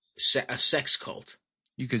 A sex cult.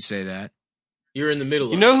 You could say that. You're in the middle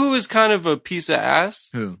You of know who is kind of a piece of ass?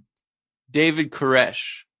 Who? David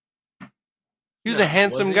Koresh. He was No, a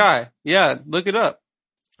handsome was he? guy. Yeah, look it up.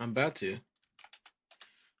 I'm about to.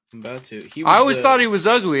 He I always thought he was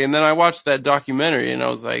ugly, and then I watched that documentary, and I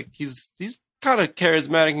was like, he's kind of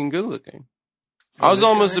charismatic and good looking. Oh, I was this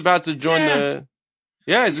almost guy? about to join Yeah. the.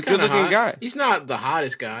 Yeah, he's a good kinda looking hot. guy. He's not the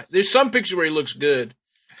hottest guy. There's some pictures where he looks good.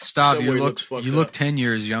 Stop! Somewhere You he look looks fucked you look up. 10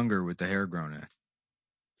 years younger with the hair grown in.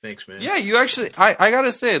 Thanks, man. Yeah, you actually. I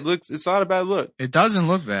gotta say, it's not a bad look. It doesn't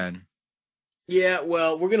look bad. Yeah,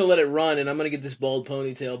 well, we're gonna let it run, and I'm gonna get this bald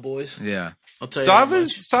ponytail, boys. Yeah, I'll tell you that much.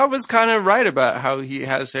 Stava's kind of right about how he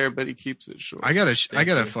has hair, but he keeps it short. I gotta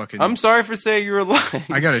you. fucking. I'm sorry for saying you were lying.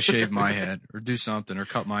 I gotta shave my head or do something or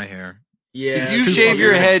cut my hair. Yeah, If you too shave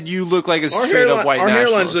your fucking- head, you look like a Our straight up white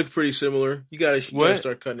nationalist. hairlines look pretty similar. You gotta What?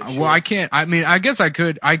 start cutting it short. Well, I can't. I mean, I guess I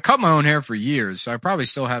could. I cut my own hair for years, so I probably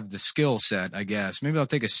still have the skill set. I guess maybe I'll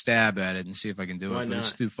take a stab at it and see if I can do Why it. But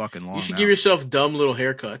it's not? too fucking long. You should now. give yourself dumb little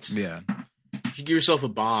haircuts. Yeah, You should give yourself a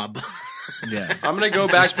bob. yeah. I'm gonna go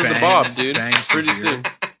back Just to the bangs, bob, dude. bangs to Pretty here. soon.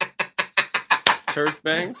 Turf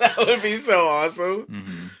bangs. That would be so awesome.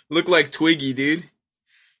 hmm Look like Twiggy, dude.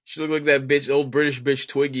 Should look like that bitch, old British bitch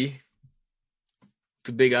Twiggy.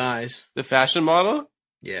 The big eyes. The fashion model.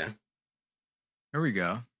 Yeah, There we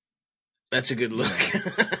go. that's a good look. Should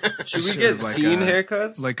we Sort get of like scene a-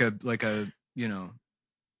 haircuts? Like a you know,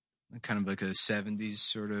 kind of like a 70s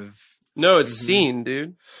sort of. No, it's scene,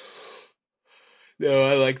 dude. No,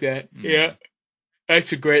 I like that. Mm. Yeah,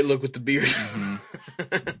 that's a great look with the beard. Mhm.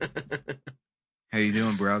 How you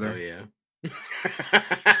doing, brother? Oh yeah.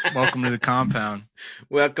 Welcome to the compound.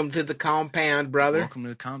 Welcome to the compound, brother. Welcome to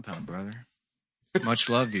the compound, brother. Much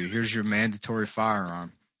love to you. Here's your mandatory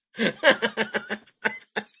firearm.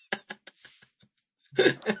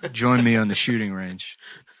 Join me on the shooting range.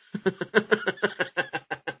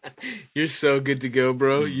 You're so good to go,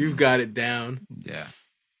 bro. You got it down. Yeah.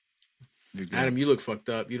 You're good. Adam, you look fucked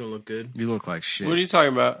up. You don't look good. You look like shit. What are you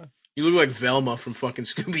talking about? You look like Velma from fucking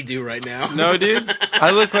Scooby Doo right now. No, dude.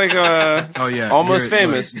 I look like Oh yeah, Almost You're-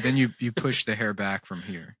 famous. Then you push the hair back from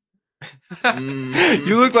here. Mm.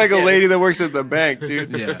 you look like a lady that works at the bank, dude.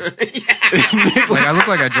 Yeah, like I look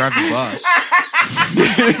like I drive the bus.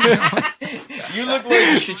 You look like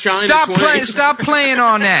Shachina Stop playing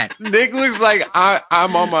on that. Nick looks like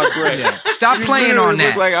I'm on my break. Yeah. Stop You playing literally on that.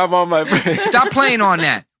 Look like I'm on my break. Stop playing on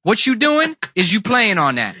that. What you doing is you playing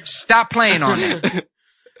on that. Stop playing on that.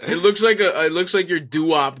 It looks like your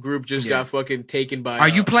doo-wop group just got fucking taken by. Are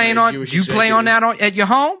you playing a on? Jewish Do you play on executive. that at your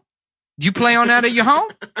home? Do you play on that at your home?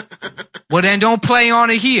 Well, then don't play on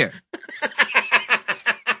it here.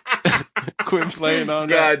 Quit playing on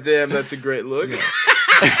that. God damn, that's a great look.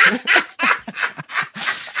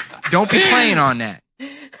 Don't be playing on that.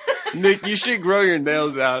 Nick, you should grow your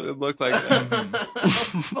nails out and look like that.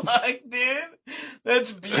 Fuck, dude,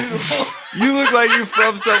 that's beautiful. You look like you're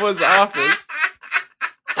from someone's office.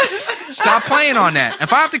 Stop playing on that.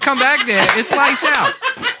 If I have to come back there, it's lights out.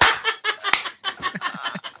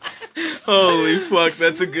 Holy fuck,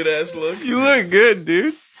 that's a good ass look. You look good,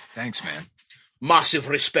 dude. Thanks, man. Massive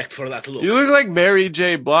respect for that look. You look like Mary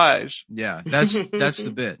J. Blige. Yeah, that's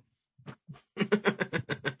the bit.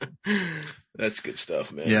 That's good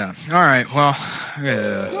stuff, man. Yeah. All right. Well, I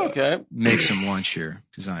gotta Okay. make some lunch here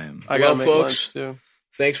because I am. I gotta Well, make folks, lunch too.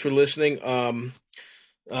 Thanks for listening. Well,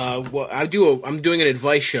 I'm doing an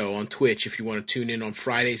advice show on Twitch. If you want to tune in on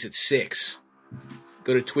Fridays at 6,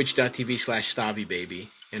 go to twitch.tv/StaviBaby,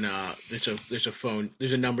 and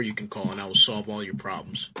there's a number you can call, and I will solve all your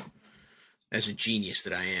problems. As a genius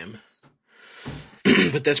that I am.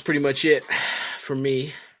 But that's pretty much it for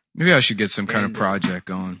me. Maybe I should get some kind of And, project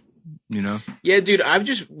going. You know? Yeah, dude, the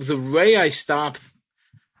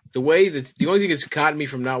only thing that's gotten me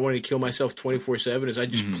from not wanting to kill myself 24/7 is I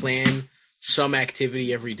just plan some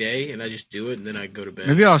activity every day and I just do it and then I go to bed.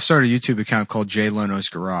 Maybe I'll start a YouTube account called Jay Leno's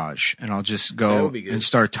Garage, and I'll just That go would be good. and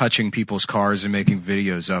start touching people's cars and making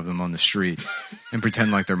videos of them on the street and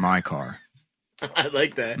pretend like they're my car. I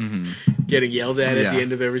like that. Getting yelled at Yeah. the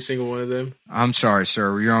end of every single one of them. I'm sorry,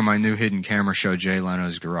 sir. You're on my new hidden camera show, Jay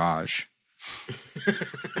Leno's Garage.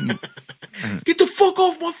 Get the fuck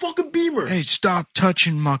off my fucking Beamer. Hey, stop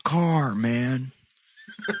touching my car, man.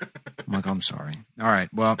 I'm like, I'm sorry. All right.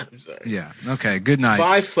 Well, I'm sorry. yeah. Okay. Good night.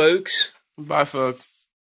 Bye, folks. Bye, folks.